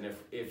opinions. And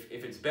if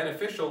it's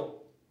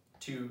beneficial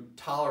to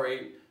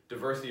tolerate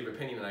diversity of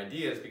opinion and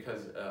ideas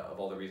because of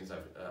all the reasons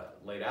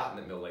I've laid out and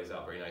that Mill lays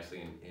out very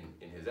nicely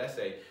in his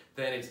essay,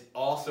 then it's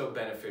also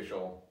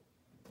beneficial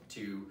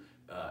to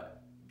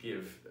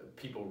give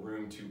people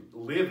room to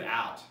live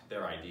out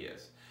their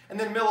ideas. And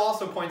then Mill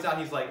also points out,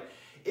 he's like,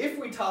 if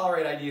we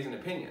tolerate ideas and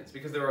opinions,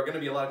 because there are going to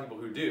be a lot of people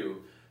who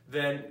do,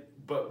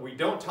 but we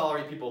don't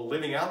tolerate people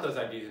living out those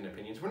ideas and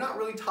opinions, we're not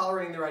really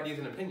tolerating their ideas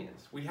and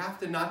opinions. We have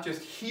to not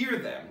just hear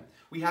them,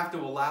 we have to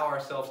allow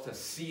ourselves to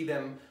see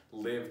them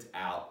lived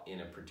out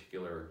in a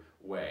particular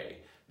way.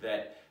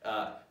 That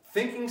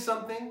thinking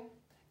something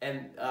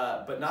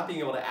but not being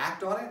able to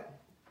act on it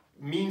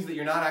means that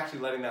you're not actually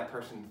letting that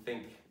person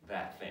think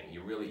that thing.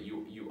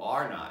 You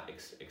are not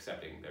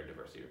accepting their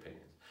diversity of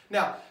opinions.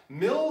 Now,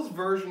 Mill's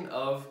version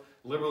of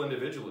liberal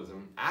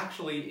individualism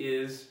actually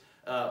is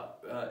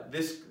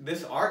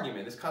this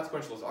argument, this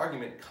consequentialist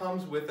argument,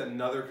 comes with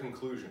another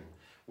conclusion,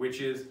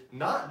 which is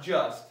not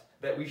just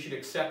that we should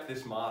accept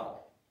this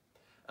model,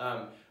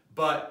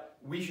 but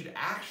we should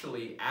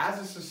actually, as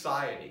a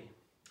society,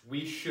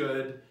 we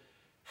should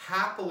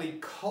happily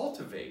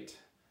cultivate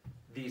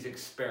these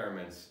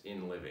experiments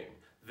in living.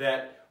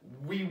 That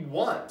we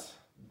want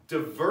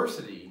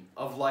diversity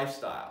of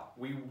lifestyle.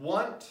 We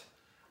want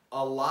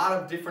a lot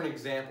of different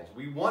examples.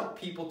 We want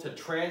people to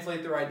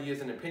translate their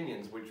ideas and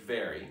opinions, which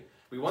vary.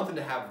 We want them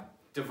to have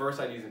diverse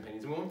ideas and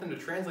opinions, and we want them to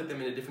translate them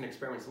into different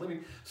experiments of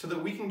living so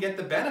that we can get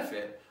the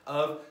benefit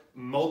of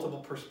multiple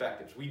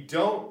perspectives. We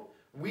don't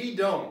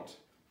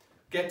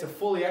get to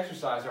fully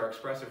exercise our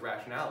expressive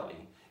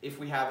rationality if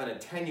we have an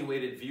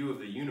attenuated view of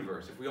the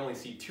universe, if we only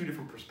see two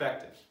different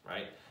perspectives,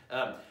 right?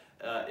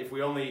 If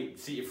we only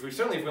see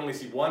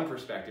one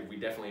perspective, we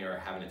definitely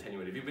have an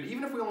attenuated view. But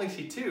even if we only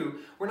see two,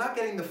 we're not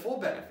getting the full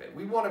benefit.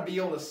 We want to be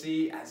able to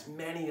see as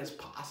many as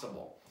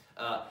possible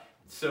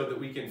so that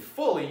we can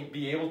fully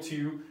be able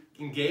to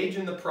engage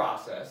in the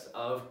process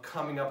of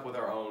coming up with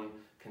our own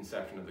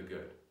conception of the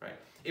good, right?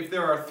 If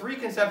there are three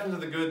conceptions of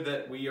the good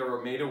that we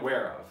are made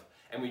aware of,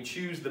 and we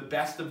choose the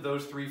best of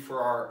those three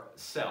for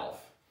ourselves,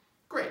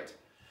 great.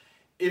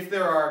 If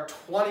there are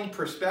 20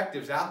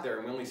 perspectives out there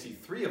and we only see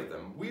 3 of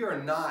them, we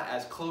are not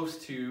as close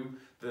to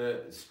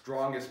the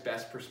strongest,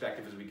 best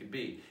perspective as we could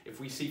be. If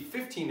we see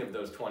 15 of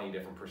those 20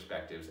 different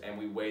perspectives and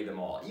we weigh them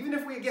all, even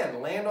if we,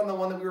 again, land on the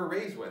one that we were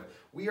raised with,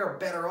 we are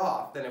better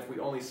off than if we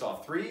only saw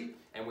 3,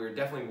 and we're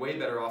definitely way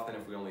better off than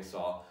if we only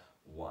saw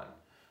 1.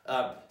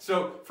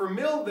 So for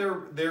Mill,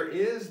 there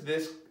is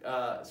this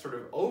sort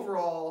of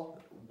overall,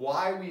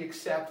 why we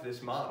accept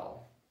this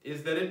model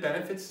is that it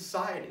benefits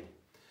society.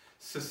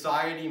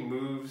 Society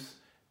moves,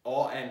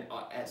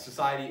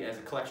 society as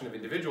a collection of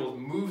individuals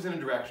moves in a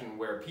direction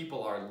where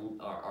people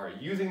are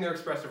using their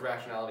expressive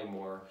rationality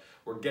more,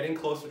 we're getting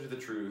closer to the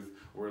truth,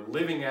 we're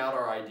living out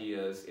our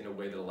ideas in a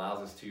way that allows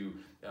us to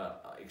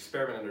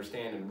experiment,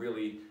 understand, and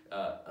really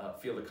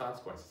feel the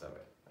consequences of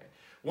it. Right?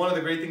 One of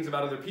the great things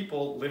about other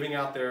people living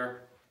out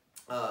their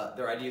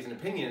ideas and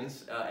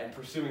opinions and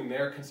pursuing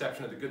their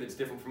conception of the good that's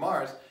different from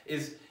ours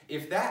is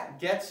if that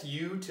gets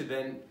you to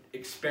then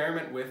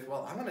experiment with,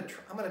 well, I'm gonna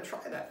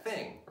try that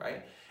thing,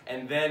 right?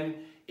 And then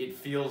it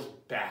feels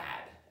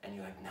bad, and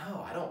you're like,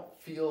 no, I don't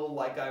feel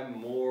like I'm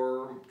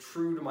more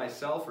true to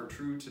myself or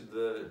true to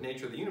the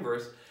nature of the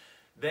universe.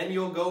 Then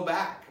you'll go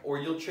back, or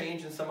you'll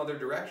change in some other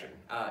direction.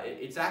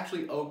 It's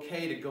actually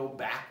okay to go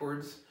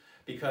backwards,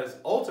 because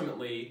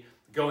ultimately,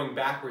 going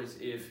backwards,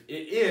 if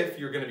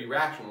you're going to be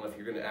rational, if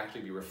you're going to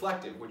actually be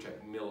reflective, which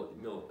Mill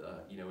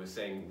is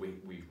saying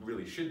we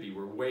really should be,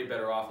 we're way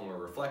better off when we're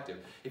reflective.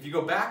 If you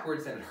go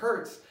backwards and it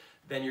hurts,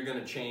 then you're going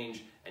to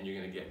change and you're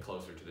going to get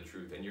closer to the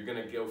truth and you're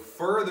going to go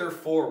further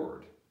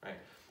forward. Right?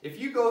 If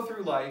you go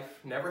through life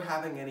never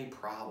having any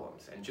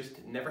problems and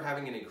just never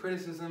having any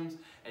criticisms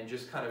and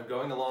just kind of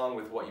going along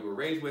with what you were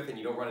raised with and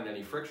you don't run into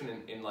any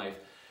friction in life,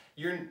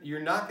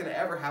 you're not going to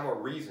ever have a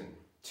reason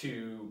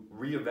to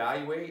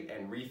reevaluate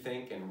and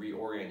rethink and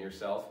reorient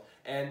yourself.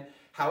 And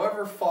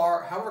however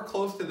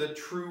close to the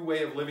true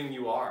way of living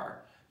you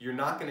are, you're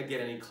not going to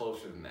get any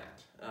closer than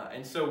that.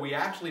 And so we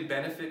actually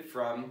benefit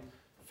from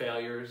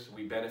failures,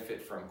 we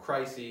benefit from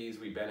crises,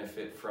 we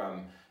benefit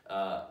from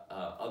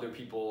other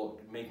people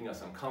making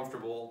us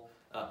uncomfortable.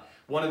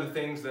 One of the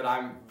things that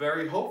I'm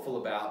very hopeful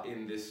about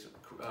in this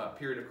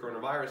period of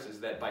coronavirus is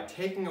that by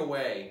taking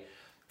away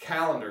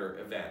calendar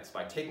events,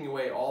 by taking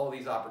away all of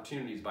these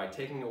opportunities, by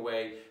taking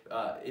away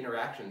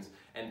interactions,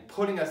 and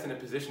putting us in a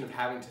position of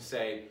having to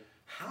say,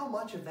 how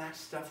much of that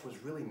stuff was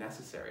really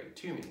necessary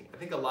to me? I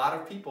think a lot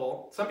of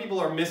people, some people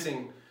are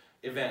missing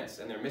events,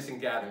 and they're missing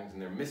gatherings,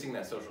 and they're missing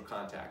that social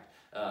contact.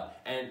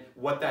 And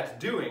what that's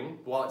doing,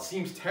 while it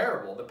seems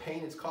terrible, the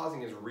pain it's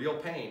causing is real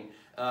pain.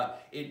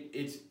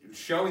 It's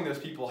showing those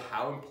people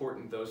how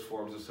important those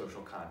forms of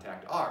social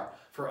contact are.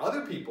 For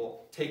other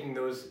people, taking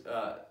those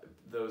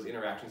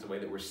interactions away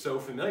that we're so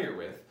familiar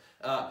with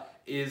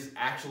is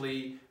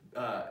actually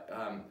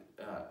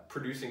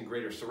producing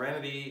greater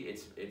serenity.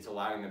 It's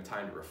allowing them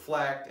time to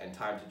reflect and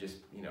time to just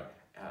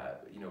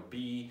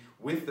be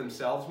with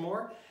themselves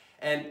more.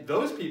 And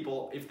those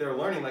people, if they're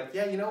learning, like,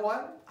 yeah, you know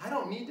what? I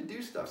don't need to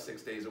do stuff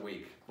 6 days a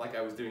week like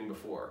I was doing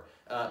before.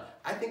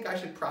 I think I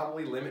should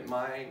probably limit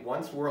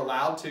once we're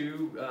allowed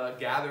to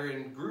gather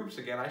in groups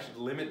again, I should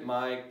limit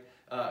my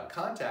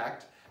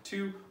contact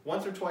to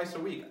once or twice a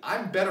week.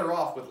 I'm better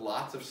off with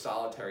lots of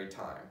solitary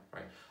time,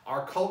 right?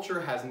 Our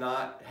culture has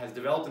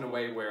developed in a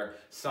way where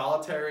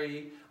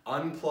solitary,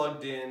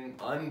 unplugged in,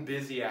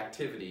 unbusy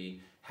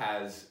activity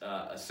has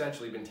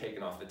essentially been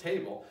taken off the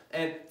table.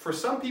 And for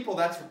some people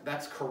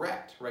that's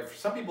correct, right? For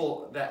some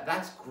people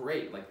that's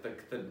great. Like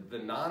the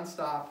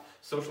nonstop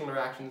social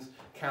interactions,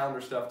 calendar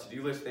stuff,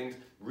 to-do list things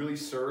really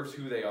serves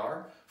who they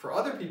are. For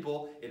other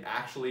people, it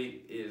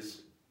actually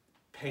is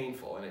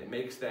painful and it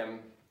makes them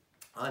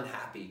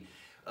unhappy.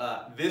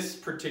 This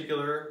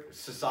particular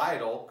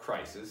societal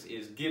crisis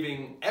is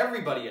giving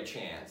everybody a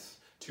chance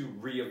to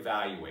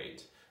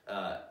reevaluate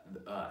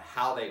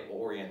how they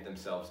orient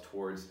themselves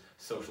towards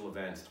social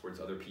events, towards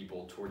other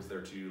people, towards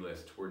their to-do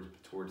list,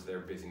 towards their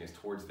busyness,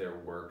 towards their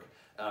work.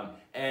 I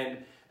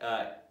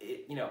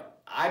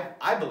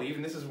believe,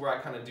 and this is where I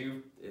kind of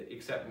do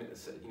accept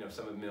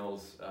some of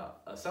Mill's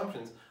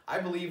assumptions, I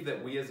believe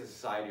that we as a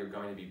society are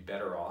going to be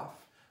better off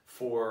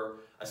for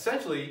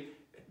essentially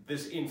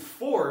this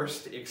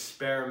enforced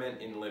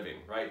experiment in living,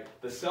 right?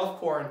 The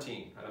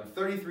self-quarantine. I'm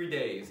 33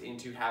 days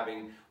into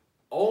having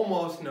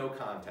almost no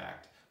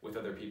contact with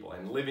other people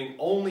and living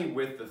only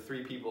with the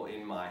 3 people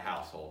in my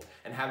household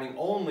and having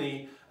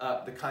only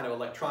the kind of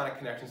electronic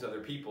connections to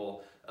other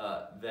people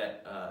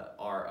that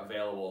are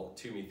available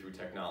to me through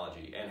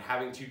technology, and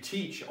having to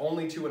teach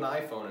only to an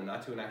iPhone and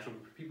not to an actual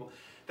group of people.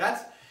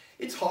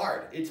 It's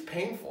hard, it's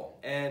painful,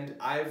 and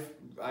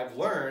I've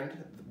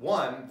learned,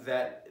 one,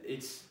 that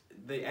it's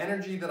the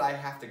energy that I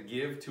have to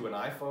give to an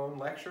iPhone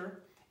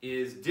lecture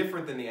is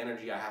different than the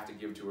energy I have to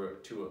give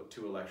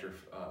to a lecture,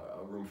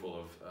 a room full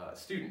of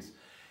students.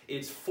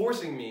 It's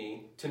forcing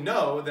me to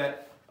know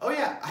that, oh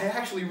yeah, I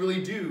actually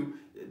really do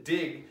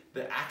dig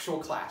the actual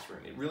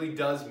classroom. It really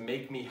does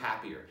make me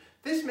happier.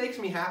 This makes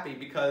me happy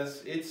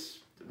because it's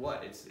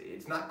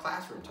not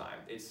classroom time.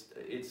 It's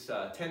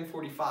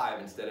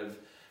 10:45 instead of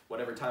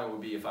whatever time it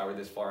would be if I were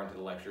this far into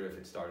the lecture if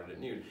it started at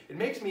noon. It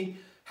makes me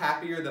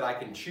happier that I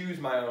can choose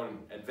my own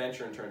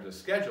adventure in terms of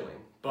scheduling,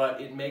 but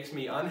it makes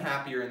me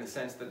unhappier in the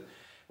sense that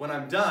when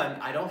I'm done,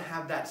 I don't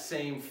have that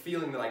same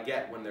feeling that I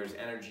get when there's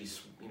energy,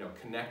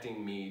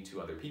 connecting me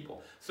to other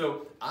people.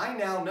 So I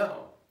now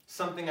know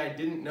something I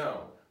didn't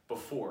know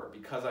before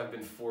because I've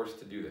been forced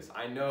to do this.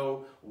 I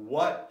know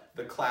what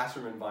the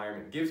classroom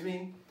environment gives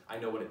me. I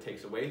know what it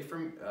takes away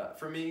from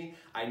me.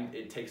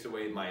 It takes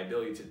away my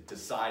ability to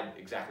decide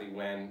exactly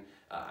when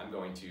I'm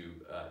going to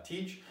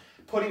teach.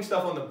 Putting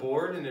stuff on the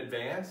board in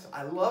advance,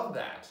 I love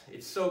that.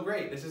 It's so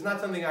great. This is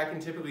not something I can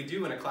typically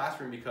do in a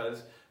classroom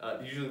because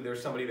usually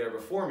there's somebody there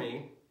before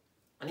me.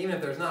 And even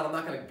if there's not, I'm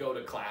not going to go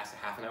to class a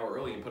half an hour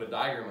early and put a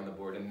diagram on the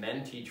board and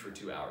then teach for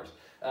 2 hours.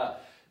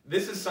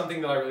 This is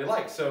something that I really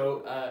like.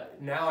 So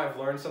now I've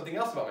learned something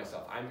else about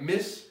myself. I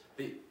miss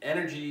the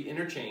energy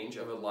interchange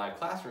of a live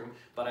classroom,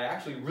 but I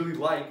actually really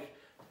like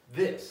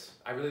this.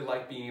 I really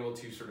like being able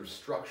to sort of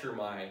structure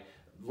my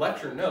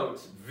lecture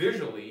notes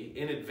visually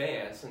in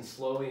advance and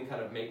slowly and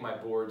kind of make my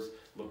boards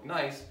look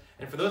nice.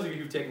 And for those of you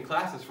who've taken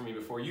classes from me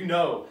before, you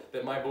know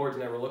that my boards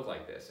never look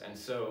like this. And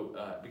so,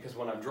 because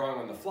when I'm drawing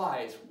on the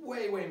fly, it's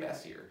way, way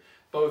messier,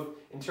 both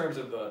in terms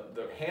of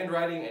the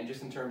handwriting and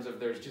just in terms of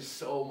there's just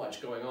so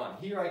much going on.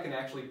 Here I can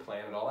actually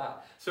plan it all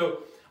out.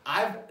 So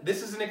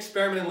this is an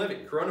experiment in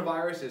living.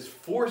 Coronavirus is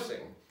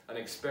forcing an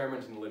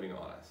experiment in living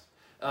on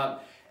us.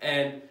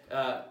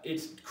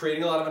 It's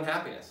creating a lot of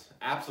unhappiness,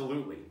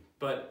 absolutely.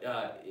 But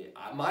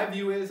my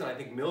view is, and I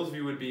think Mill's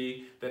view would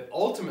be, that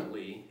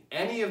ultimately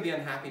any of the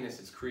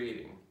unhappiness it's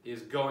creating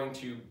is going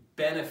to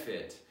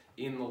benefit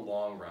in the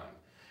long run.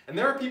 And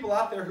there are people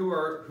out there who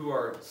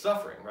are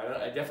suffering, right?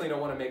 I definitely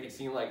don't want to make it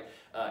seem like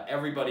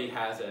everybody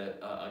has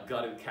a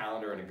gutted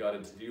calendar and a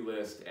gutted to-do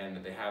list, and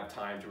that they have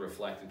time to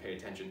reflect and pay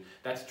attention.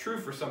 That's true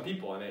for some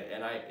people,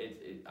 and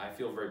I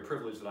feel very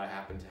privileged that I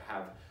happen to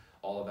have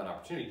all of that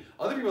opportunity.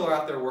 Other people are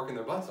out there working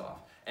their butts off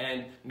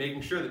and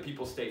making sure that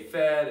people stay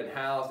fed and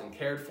housed and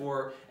cared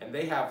for, and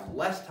they have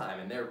less time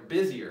and they're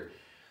busier.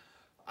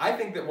 I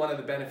think that one of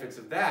the benefits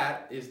of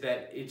that is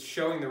that it's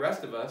showing the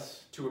rest of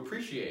us to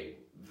appreciate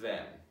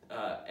them,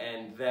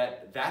 and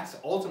that's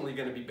ultimately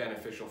going to be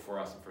beneficial for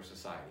us and for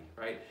society,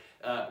 right?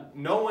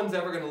 No one's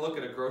ever going to look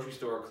at a grocery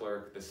store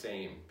clerk the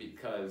same,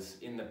 because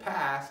in the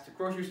past,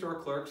 grocery store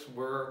clerks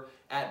were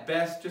at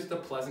best just a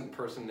pleasant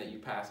person that you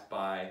passed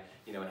by,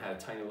 you know, and had a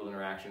tiny little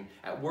interaction.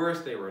 At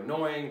worst, they were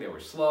annoying, they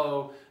were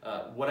slow,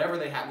 whatever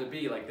they happened to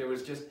be. Like, there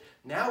was just,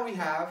 now we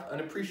have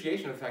an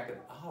appreciation of the fact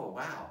that, oh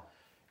wow,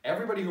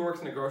 everybody who works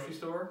in a grocery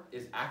store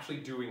is actually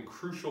doing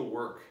crucial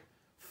work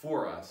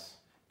for us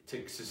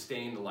to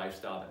sustain the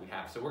lifestyle that we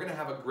have. So we're going to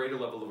have a greater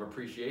level of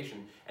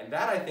appreciation, and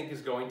that, I think,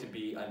 is going to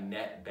be a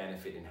net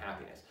benefit in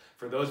happiness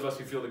for those of us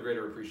who feel the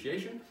greater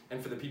appreciation,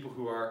 and for the people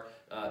who are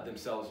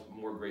themselves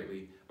more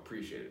greatly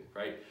appreciated,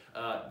 right?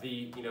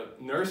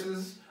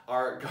 Nurses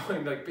are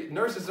going, like,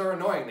 nurses are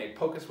annoying. They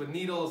poke us with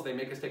needles, they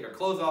make us take our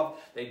clothes off,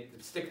 they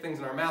stick things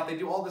in our mouth, they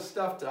do all this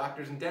stuff.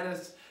 Doctors and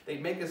dentists, they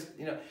make us,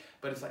 you know,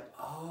 but it's like,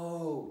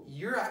 oh,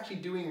 you're actually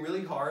doing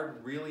really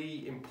hard,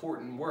 really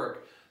important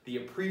work. The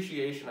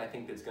appreciation, I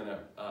think, that's going to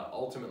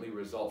ultimately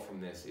result from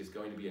this is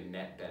going to be a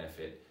net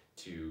benefit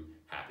to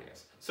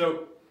happiness.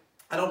 So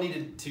I don't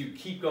need to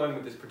keep going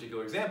with this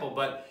particular example,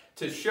 but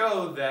to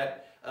show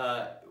that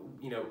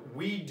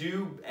we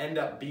do end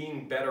up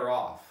being better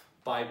off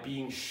by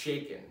being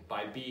shaken,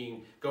 by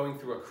going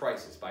through a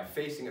crisis, by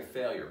facing a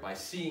failure, by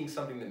seeing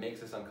something that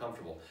makes us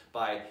uncomfortable,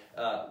 by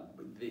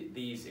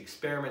these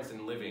experiments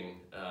in living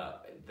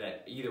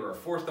that either are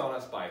forced on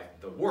us by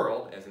the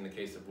world, as in the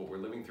case of what we're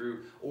living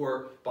through,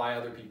 or by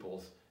other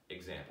people's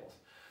examples.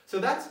 So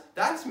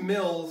that's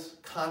Mill's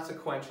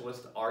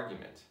consequentialist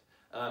argument.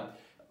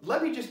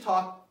 Let me just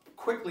talk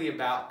quickly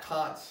about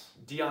Kant's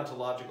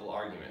deontological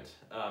argument,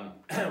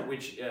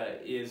 which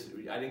is,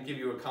 I didn't give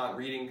you a Kant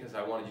reading because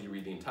I wanted you to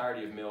read the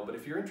entirety of Mill, but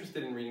if you're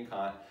interested in reading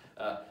Kant,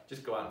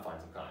 just go out and find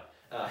some Kant.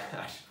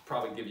 I should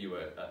probably give you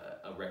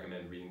a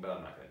recommended reading, but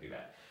I'm not going to do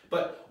that.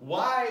 But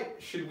why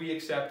should we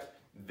accept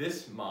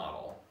this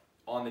model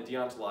on the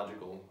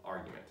deontological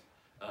argument,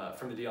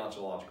 from the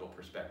deontological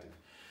perspective?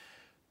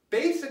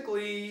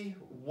 Basically,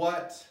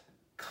 what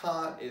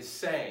Kant is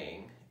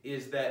saying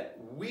is that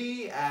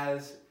we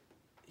as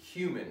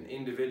human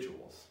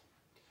individuals,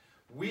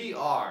 we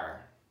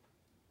are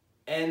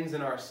ends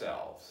in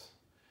ourselves.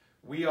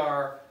 We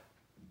are,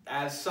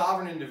 as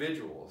sovereign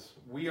individuals,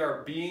 we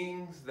are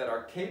beings that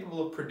are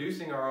capable of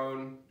producing our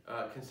own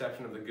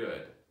conception of the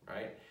good,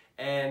 right?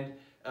 And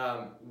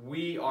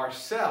we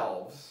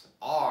ourselves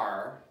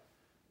are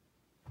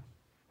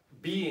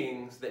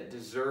beings that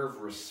deserve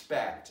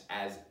respect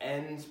as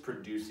ends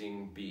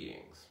producing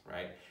beings,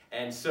 right?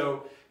 And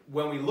so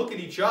when we look at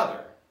each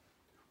other,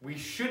 we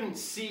shouldn't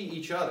see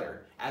each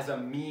other as a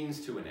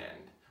means to an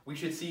end. We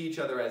should see each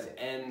other as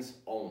ends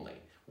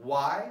only.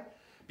 Why?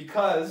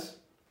 Because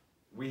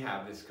we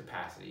have this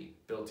capacity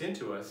built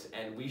into us,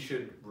 and we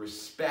should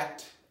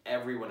respect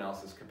everyone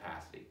else's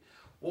capacity.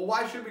 Well,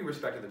 why should we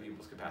respect other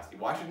people's capacity?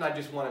 Why shouldn't I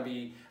just want to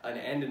be an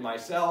end in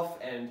myself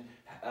and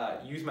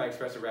use my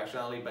expressive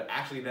rationality, but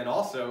actually then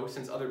also,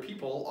 since other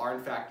people are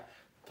in fact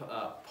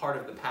part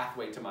of the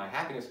pathway to my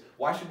happiness,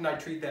 why shouldn't I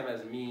treat them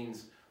as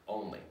means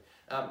only?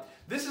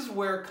 This is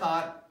where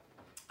Kant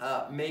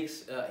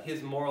makes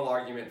his moral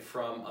argument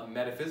from a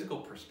metaphysical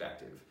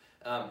perspective.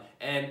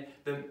 And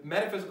the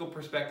metaphysical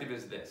perspective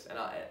is this,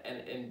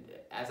 and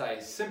as I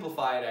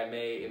simplify it,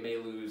 it may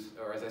lose,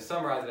 or as I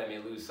summarize it, I may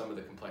lose some of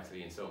the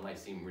complexity, and so it might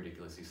seem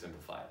ridiculously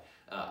simplified.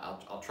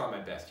 I'll try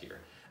my best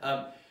here.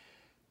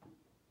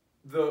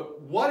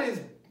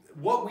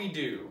 What we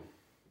do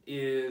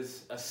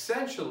is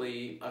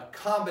essentially a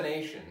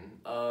combination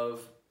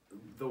of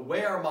the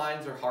way our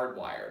minds are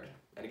hardwired.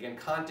 And again,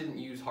 Kant didn't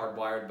use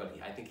hardwired, but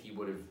I think he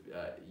would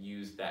have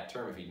used that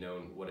term if he'd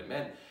known what it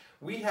meant.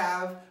 We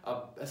have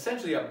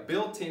essentially a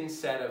built-in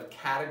set of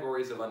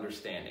categories of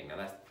understanding. Now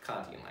that's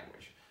Kantian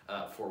language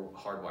for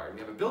hardwired.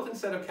 We have a built-in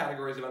set of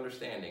categories of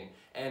understanding,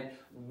 and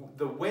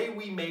the way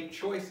we make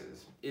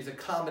choices is a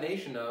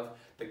combination of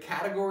the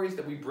categories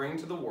that we bring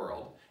to the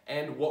world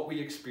and what we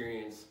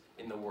experience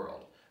in the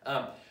world.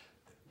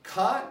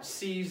 Kant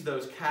sees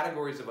those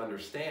categories of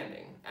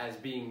understanding as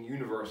being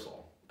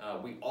universal.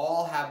 We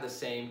all have the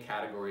same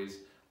categories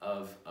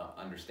of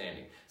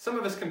understanding. Some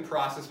of us can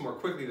process more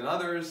quickly than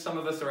others. Some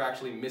of us are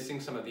actually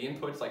missing some of the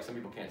inputs, like some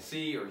people can't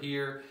see or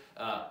hear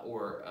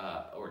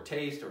or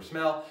taste or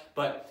smell.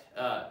 But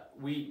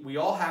we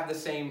all have the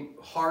same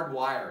hard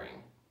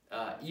wiring,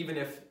 even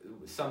if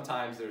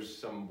sometimes there's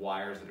some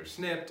wires that are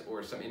snipped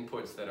or some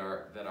inputs that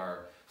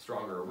are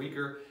stronger or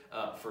weaker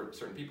for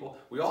certain people.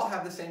 We all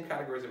have the same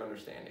categories of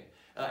understanding.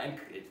 And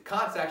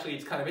Kant's actually,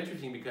 it's kind of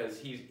interesting because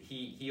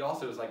he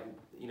also is like,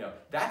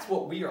 that's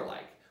what we are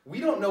like. We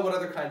don't know what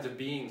other kinds of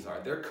beings are.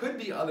 There could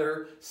be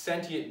other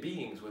sentient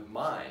beings with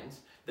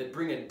minds that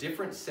bring a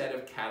different set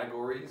of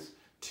categories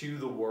to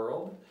the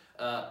world,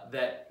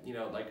 that,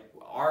 like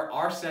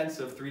our sense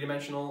of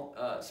three-dimensional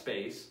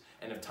space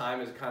and of time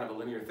as kind of a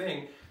linear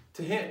thing,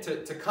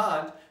 to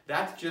Kant,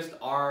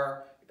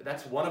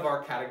 that's one of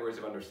our categories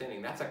of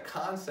understanding. That's a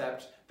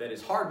concept that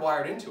is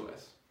hardwired into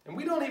us. And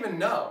we don't even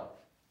know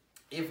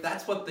if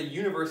that's what the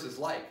universe is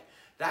like.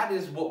 That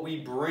is what we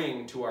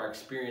bring to our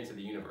experience of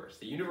the universe.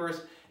 The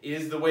universe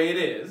is the way it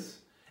is,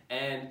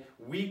 and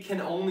we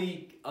can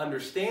only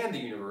understand the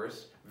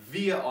universe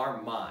via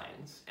our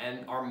minds,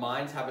 and our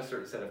minds have a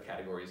certain set of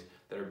categories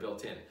that are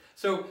built in.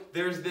 So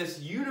there's this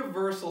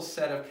universal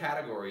set of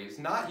categories,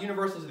 not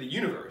universal to the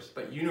universe,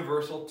 but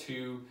universal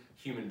to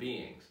human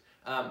beings.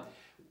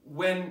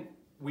 When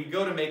we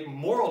go to make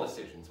moral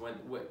decisions,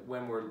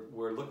 when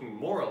we're looking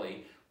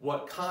morally,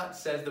 what Kant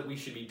says that we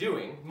should be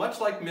doing, much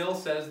like Mill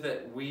says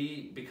that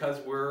because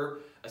we're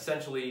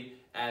essentially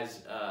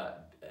as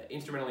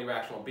instrumentally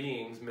rational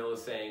beings, Mill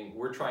is saying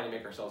we're trying to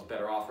make ourselves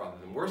better off rather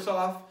than worse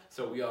off,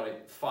 so we ought to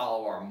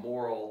follow our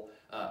moral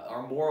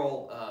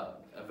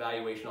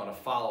evaluation ought to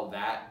follow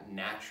that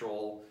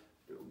natural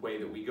way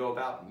that we go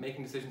about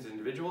making decisions as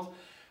individuals.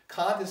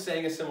 Kant is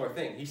saying a similar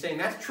thing. He's saying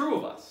that's true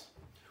of us.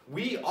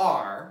 We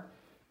are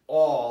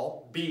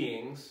all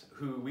beings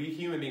we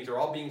human beings are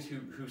all beings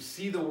who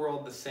see the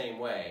world the same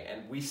way,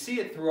 and we see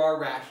it through our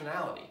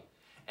rationality.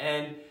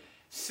 And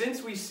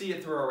since we see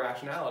it through our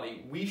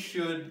rationality, we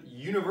should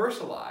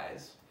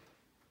universalize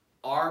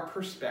our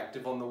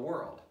perspective on the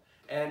world.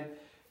 And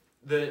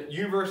the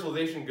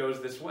universalization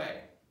goes this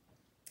way.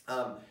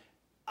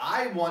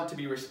 I want to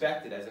be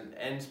respected as an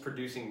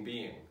ends-producing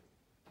being.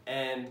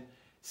 And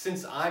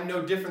since I'm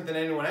no different than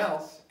anyone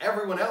else,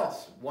 everyone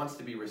else wants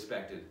to be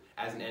respected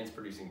as an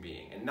ends-producing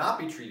being and not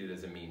be treated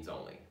as a means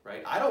only,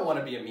 right? I don't want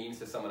to be a means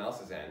to someone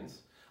else's ends.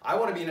 I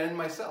want to be an end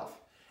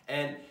myself.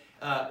 And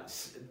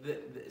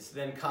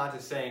then Kant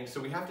is saying,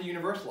 so we have to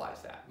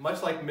universalize that.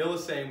 Much like Mill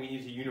is saying we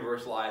need to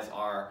universalize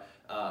our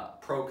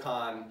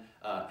pro-con,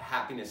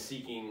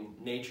 happiness-seeking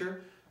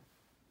nature,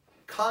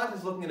 Kant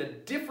is looking at a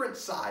different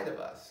side of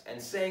us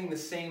and saying the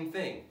same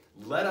thing.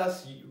 Let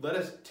us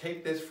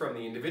take this from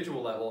the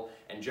individual level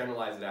and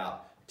generalize it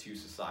out to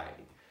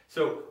society.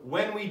 So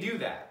when we do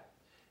that,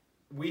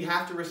 we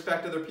have to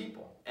respect other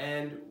people.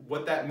 And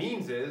what that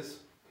means is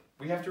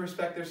we have to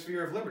respect their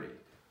sphere of liberty.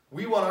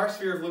 We want our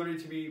sphere of liberty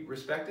to be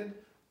respected.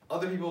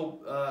 Other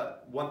people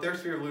want their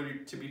sphere of liberty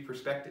to be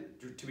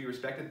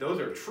respected. Those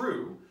are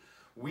true.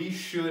 We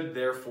should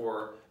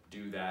therefore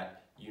do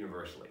that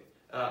universally.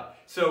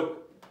 So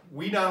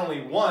we not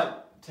only want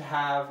to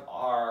have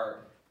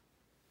our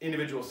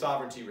individual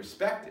sovereignty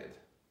respected,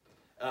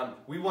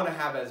 we want to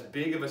have as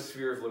big of a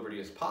sphere of liberty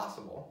as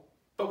possible,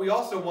 but we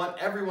also want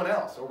everyone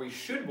else, or we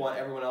should want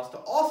everyone else to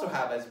also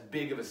have as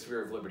big of a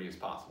sphere of liberty as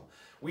possible.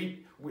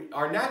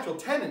 Our natural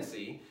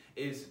tendency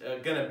is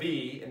going to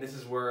be, and this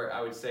is where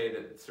I would say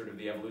that sort of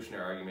the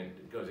evolutionary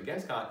argument goes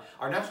against Kant,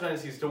 our natural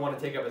tendency is to want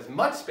to take up as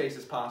much space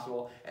as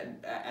possible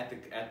and at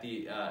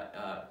the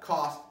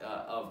cost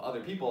of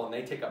other people, and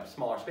they take up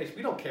smaller space.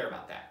 We don't care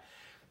about that.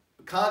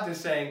 Kant is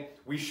saying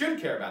we should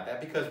care about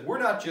that because we're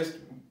not just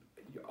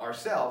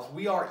ourselves,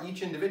 we are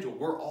each individual.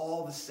 We're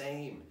all the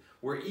same.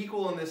 We're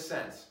equal in this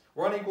sense.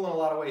 We're unequal in a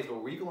lot of ways,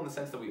 but we're equal in the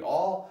sense that we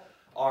all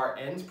are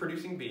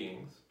ends-producing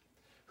beings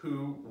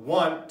who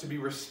want to be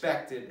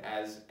respected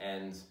as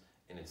ends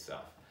in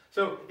itself.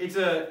 So it's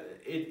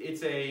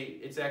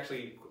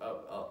actually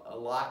a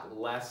lot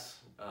less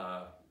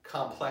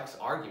complex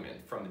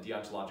argument from the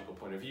deontological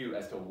point of view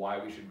as to why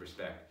we should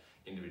respect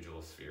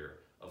individual sphere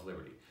of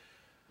liberty.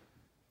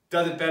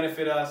 Does it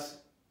benefit us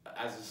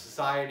as a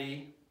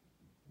society?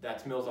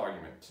 That's Mill's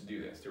argument to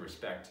do this, to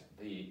respect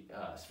the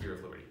sphere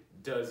of liberty.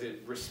 Does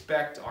it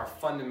respect our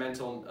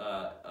fundamental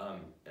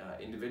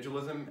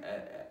individualism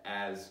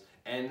as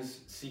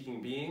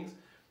ends-seeking beings?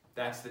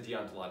 That's the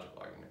deontological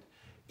argument.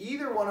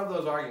 Either one of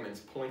those arguments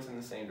points in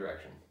the same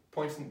direction,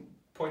 points in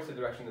the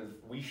direction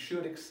that we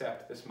should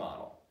accept this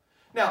model.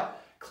 Now,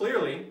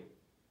 clearly,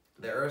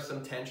 there are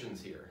some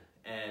tensions here,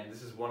 and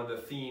this is one of the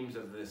themes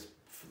of this,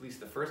 at least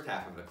the first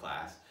half of the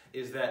class,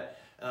 is that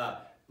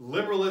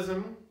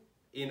liberalism,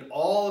 in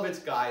all of its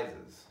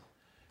guises,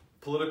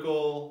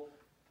 political,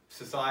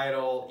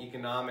 societal,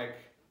 economic,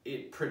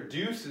 it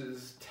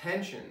produces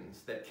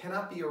tensions that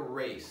cannot be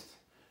erased.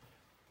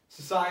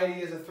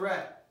 Society is a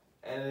threat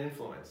and an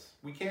influence.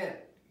 We can't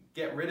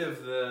get rid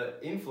of the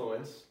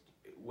influence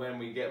when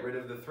we get rid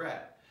of the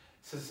threat.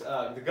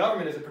 The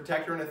government is a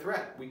protector and a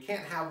threat. We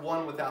can't have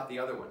one without the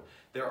other one.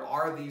 There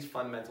are these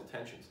fundamental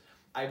tensions.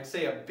 I'd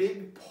say a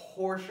big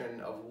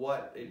portion of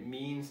what it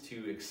means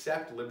to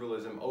accept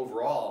liberalism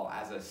overall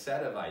as a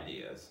set of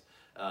ideas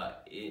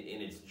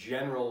in its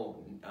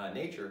general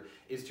nature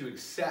is to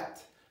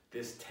accept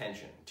this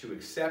tension, to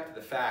accept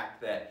the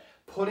fact that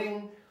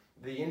putting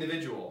the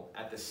individual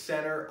at the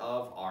center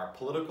of our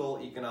political,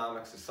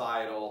 economic,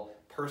 societal,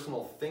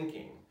 personal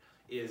thinking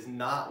is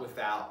not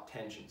without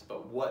tensions,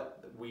 but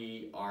what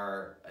we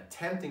are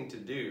attempting to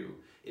do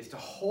is to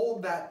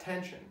hold that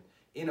tension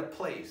in a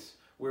place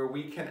where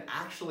we can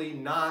actually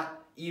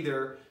not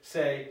either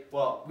say,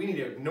 well, we need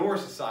to ignore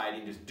society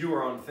and just do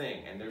our own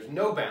thing and there's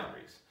no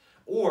boundaries,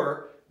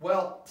 or,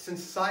 well,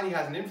 since society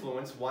has an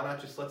influence, why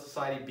not just let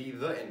society be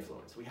the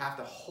influence? We have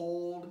to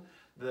hold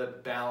the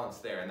balance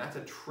there, and that's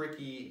a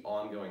tricky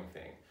ongoing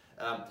thing.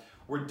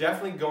 We're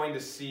definitely going to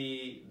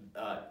see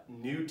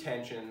new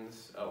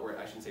tensions, or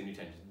I shouldn't say new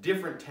tensions,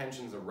 different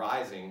tensions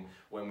arising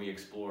when we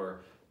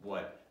explore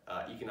what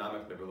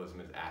economic liberalism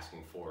is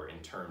asking for in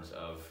terms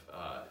of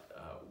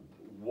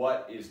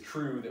what is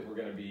true that we're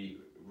going to be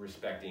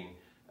respecting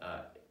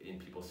in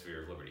people's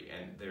sphere of liberty.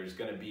 And there's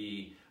going to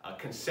be a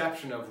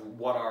conception of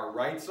what our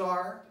rights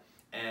are,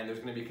 and there's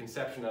going to be a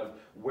conception of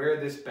where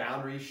this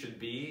boundary should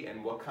be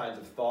and what kinds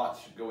of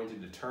thoughts should go into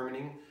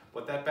determining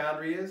what that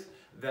boundary is,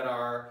 that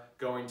are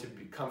going to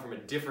come from a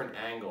different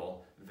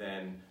angle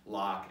than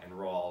Locke and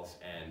Rawls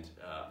and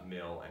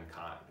Mill and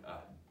Kant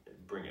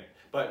bring it.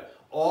 But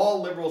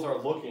all liberals are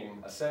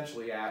looking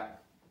essentially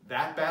at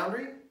that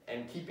boundary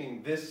and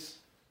keeping this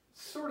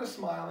sort of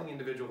smiling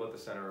individual at the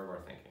center of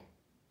our thinking.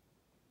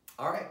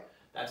 All right,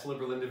 that's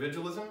liberal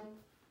individualism.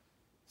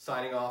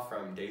 Signing off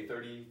from day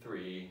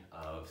 33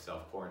 of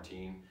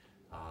self-quarantine.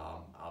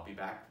 I'll be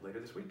back later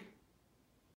this week.